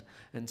present.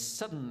 And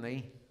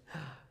suddenly,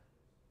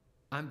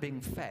 I'm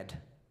being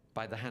fed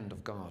by the hand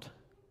of God.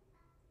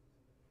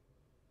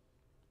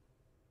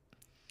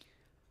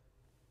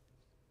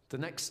 The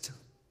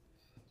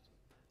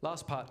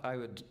last part I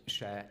would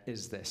share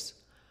is this: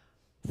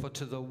 for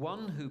to the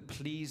one who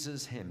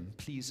pleases him,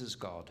 pleases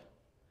God,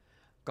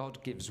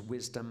 God gives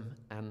wisdom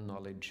and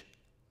knowledge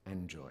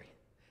and joy.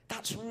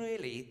 That's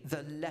really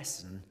the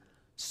lesson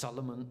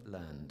Solomon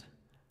learned,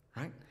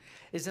 right?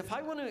 Is if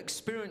I want to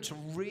experience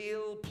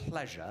real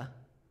pleasure,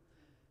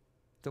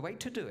 the way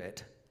to do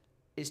it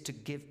is to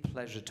give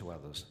pleasure to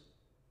others.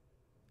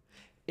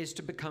 Is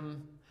to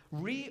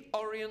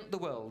reorient the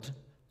world,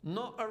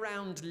 not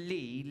around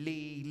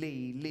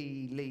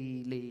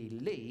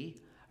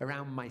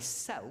around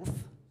myself,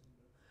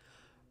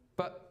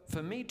 but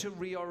for me to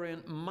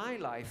reorient my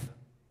life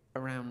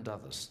around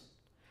others,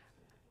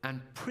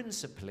 and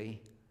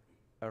principally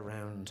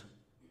around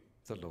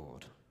the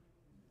Lord.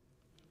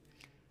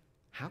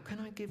 How can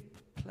I give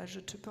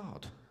pleasure to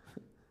God?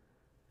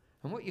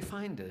 And what you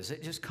find is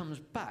it just comes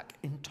back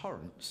in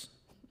torrents.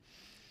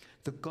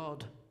 The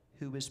God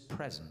who is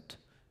present,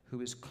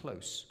 who is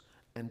close,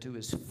 and who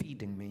is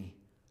feeding me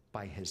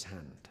by his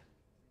hand.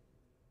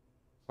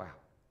 Wow.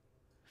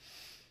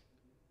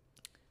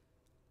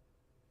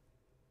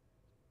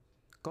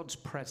 God's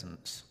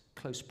presence,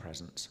 close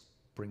presence,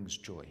 brings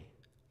joy.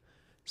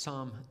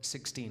 Psalm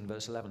 16,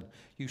 verse 11.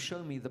 You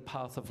show me the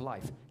path of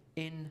life.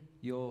 In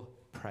your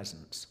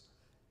presence,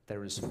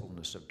 there is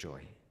fullness of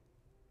joy.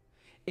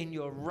 In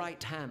your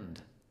right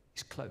hand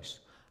is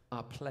close,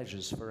 are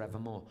pleasures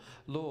forevermore.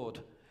 Lord,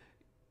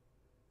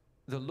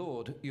 the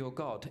Lord your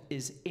God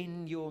is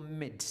in your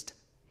midst.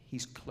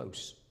 He's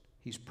close.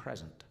 He's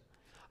present.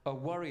 A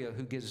warrior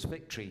who gives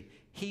victory.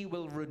 He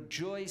will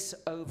rejoice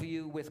over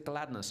you with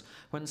gladness.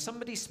 When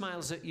somebody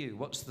smiles at you,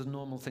 what's the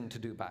normal thing to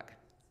do back?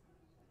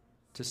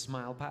 To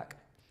smile back.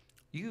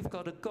 You've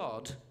got a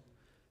God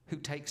who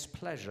takes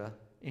pleasure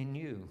in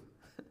you.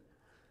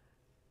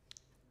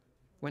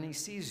 When he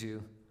sees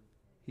you,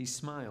 he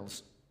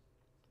smiles.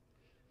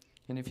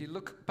 And if you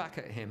look back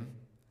at him,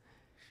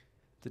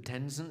 the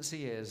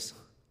tendency is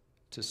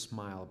to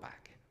smile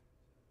back.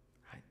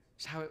 Right?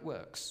 It's how it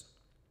works.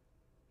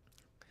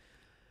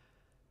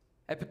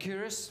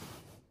 Epicurus,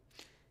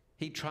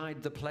 he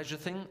tried the pleasure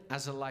thing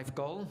as a life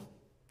goal.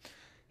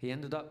 He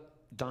ended up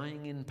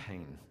dying in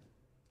pain.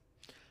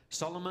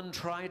 Solomon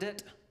tried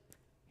it.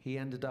 He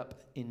ended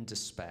up in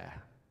despair.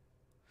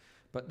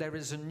 But there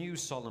is a new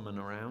Solomon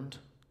around,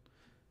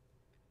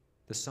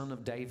 the son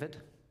of David.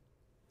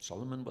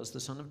 Solomon was the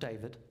son of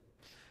David,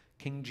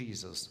 King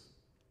Jesus.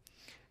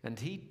 And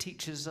he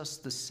teaches us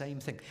the same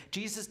thing.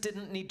 Jesus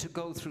didn't need to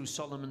go through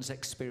Solomon's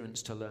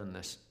experience to learn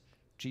this.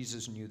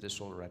 Jesus knew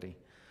this already.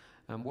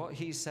 And what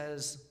he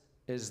says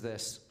is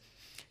this.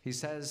 He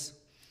says,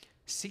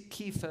 seek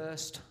ye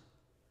first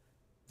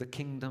the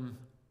kingdom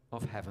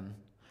of heaven,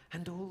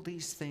 and all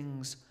these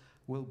things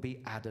will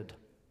be added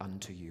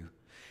unto you.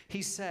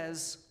 He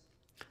says,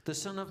 the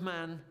Son of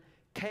Man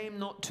came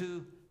not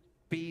to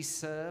be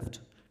served,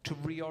 to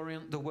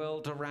reorient the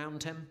world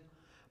around him,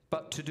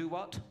 but to do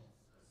what?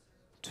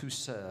 To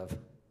serve,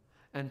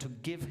 and to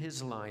give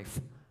his life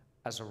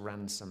as a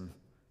ransom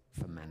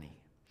for many.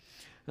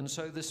 And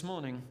so this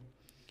morning,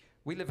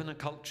 we live in a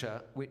culture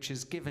which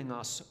is giving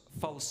us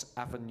false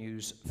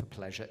avenues for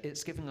pleasure.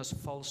 It's giving us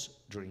false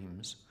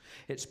dreams.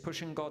 It's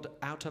pushing God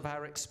out of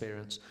our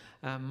experience.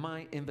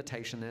 My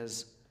invitation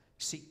is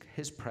seek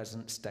his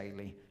presence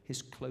daily,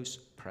 his close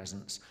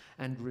presence,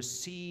 and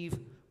receive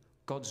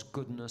God's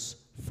goodness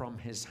from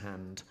his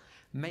hand.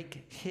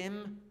 Make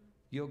him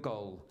your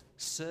goal,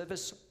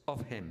 service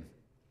of him,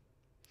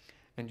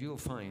 and you'll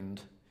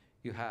find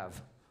you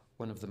have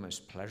one of the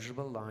most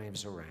pleasurable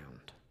lives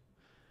around.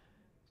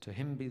 To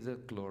him be the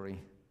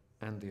glory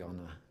and the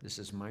honor. This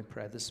is my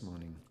prayer this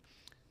morning.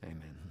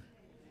 Amen.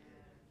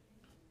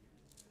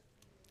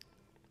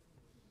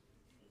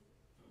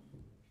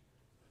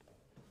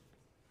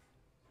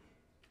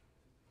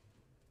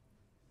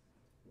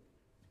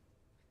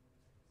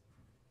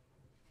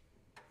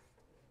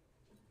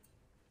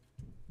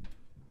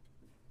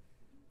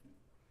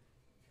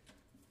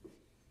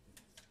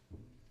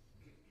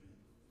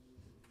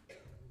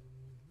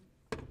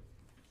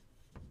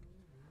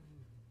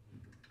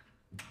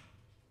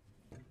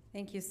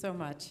 Thank you so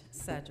much,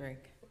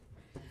 Cedric,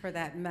 for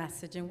that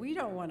message. And we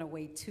don't want to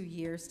wait 2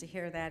 years to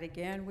hear that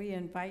again. We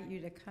invite you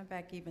to come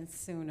back even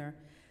sooner.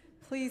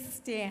 Please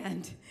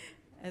stand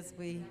as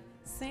we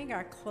sing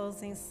our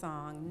closing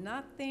song,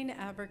 Nothing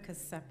Ever Could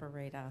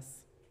Separate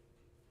Us.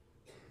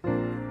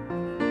 Down.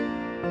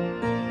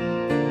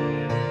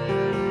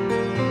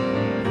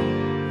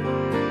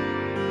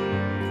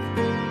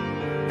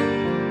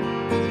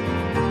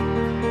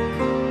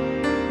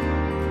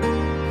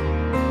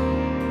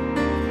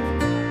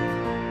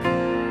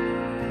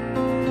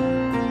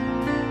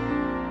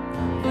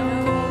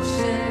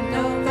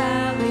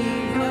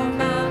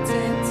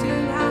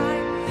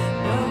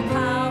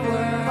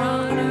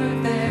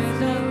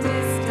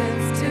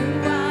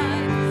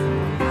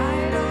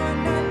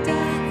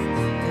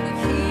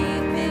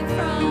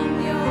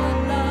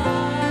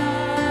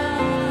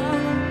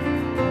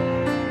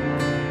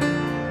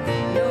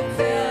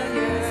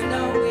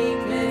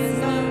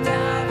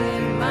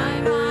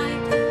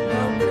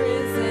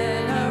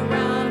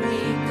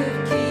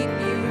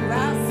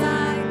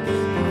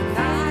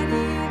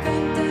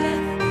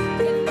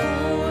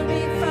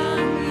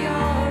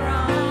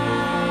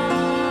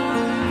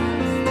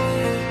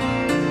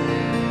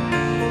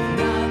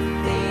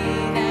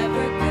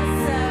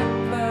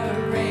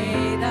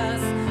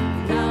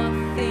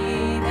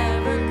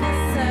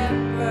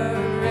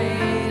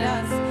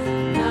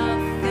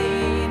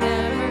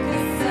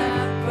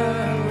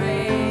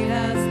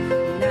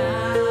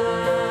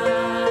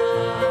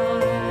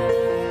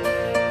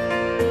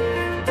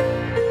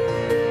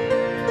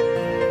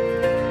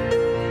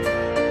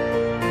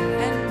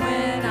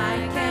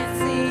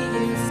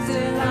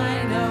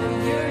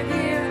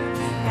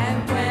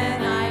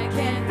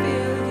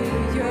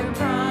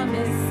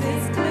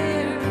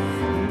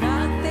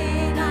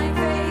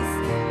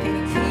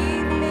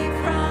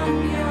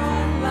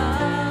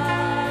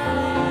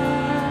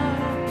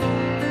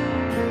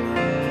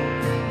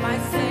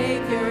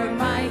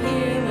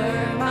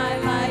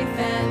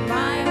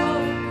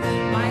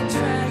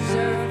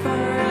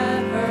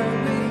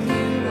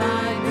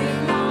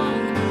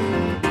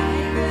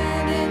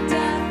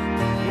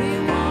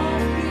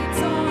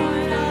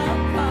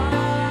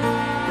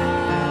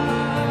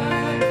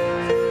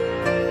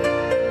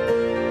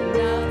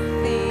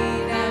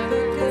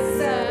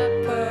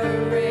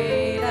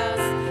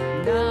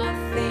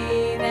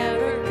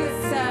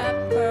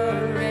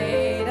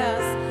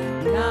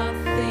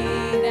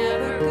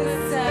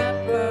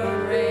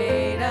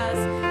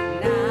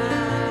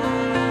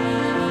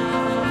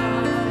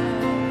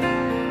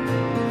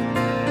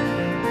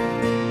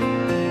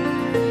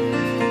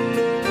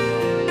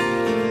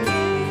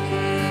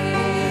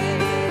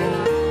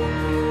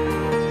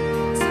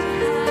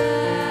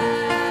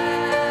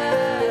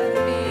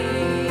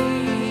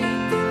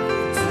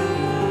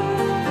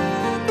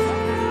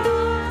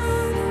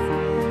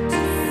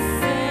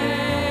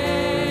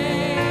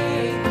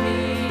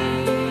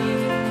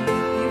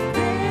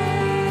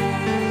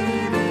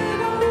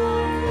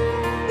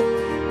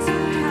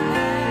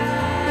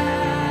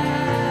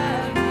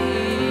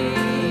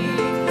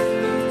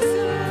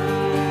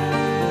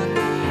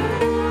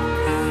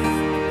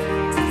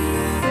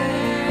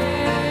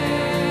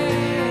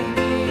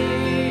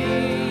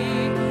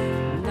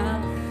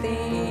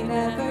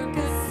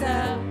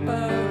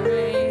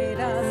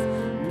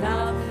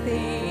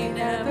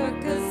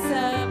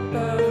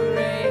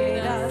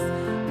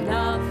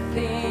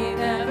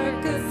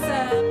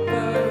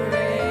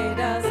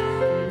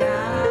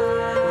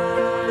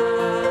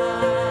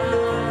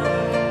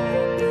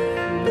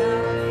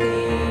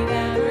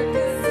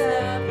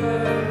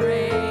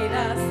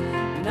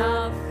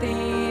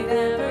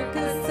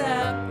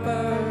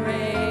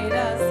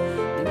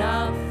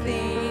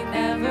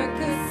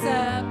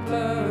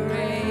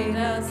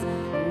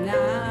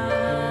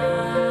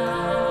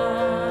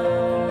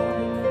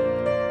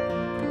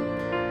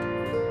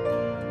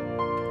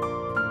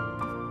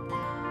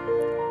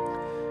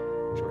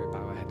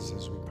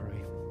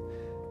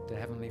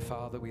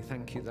 Father, we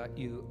thank you that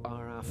you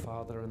are our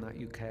Father and that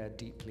you care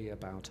deeply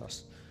about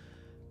us.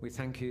 We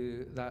thank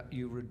you that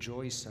you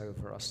rejoice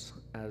over us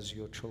as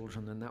your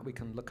children and that we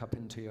can look up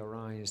into your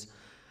eyes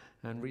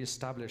and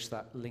reestablish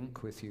that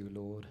link with you,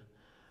 Lord.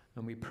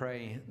 And we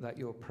pray that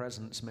your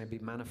presence may be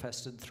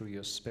manifested through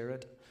your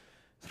Spirit,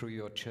 through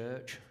your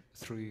church,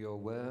 through your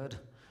word,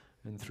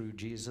 and through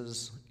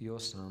Jesus, your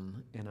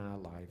Son, in our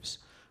lives.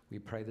 We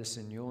pray this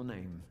in your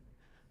name.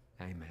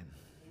 Amen.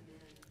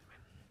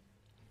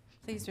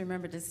 Please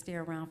remember to stay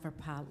around for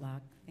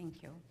potluck.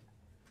 Thank you.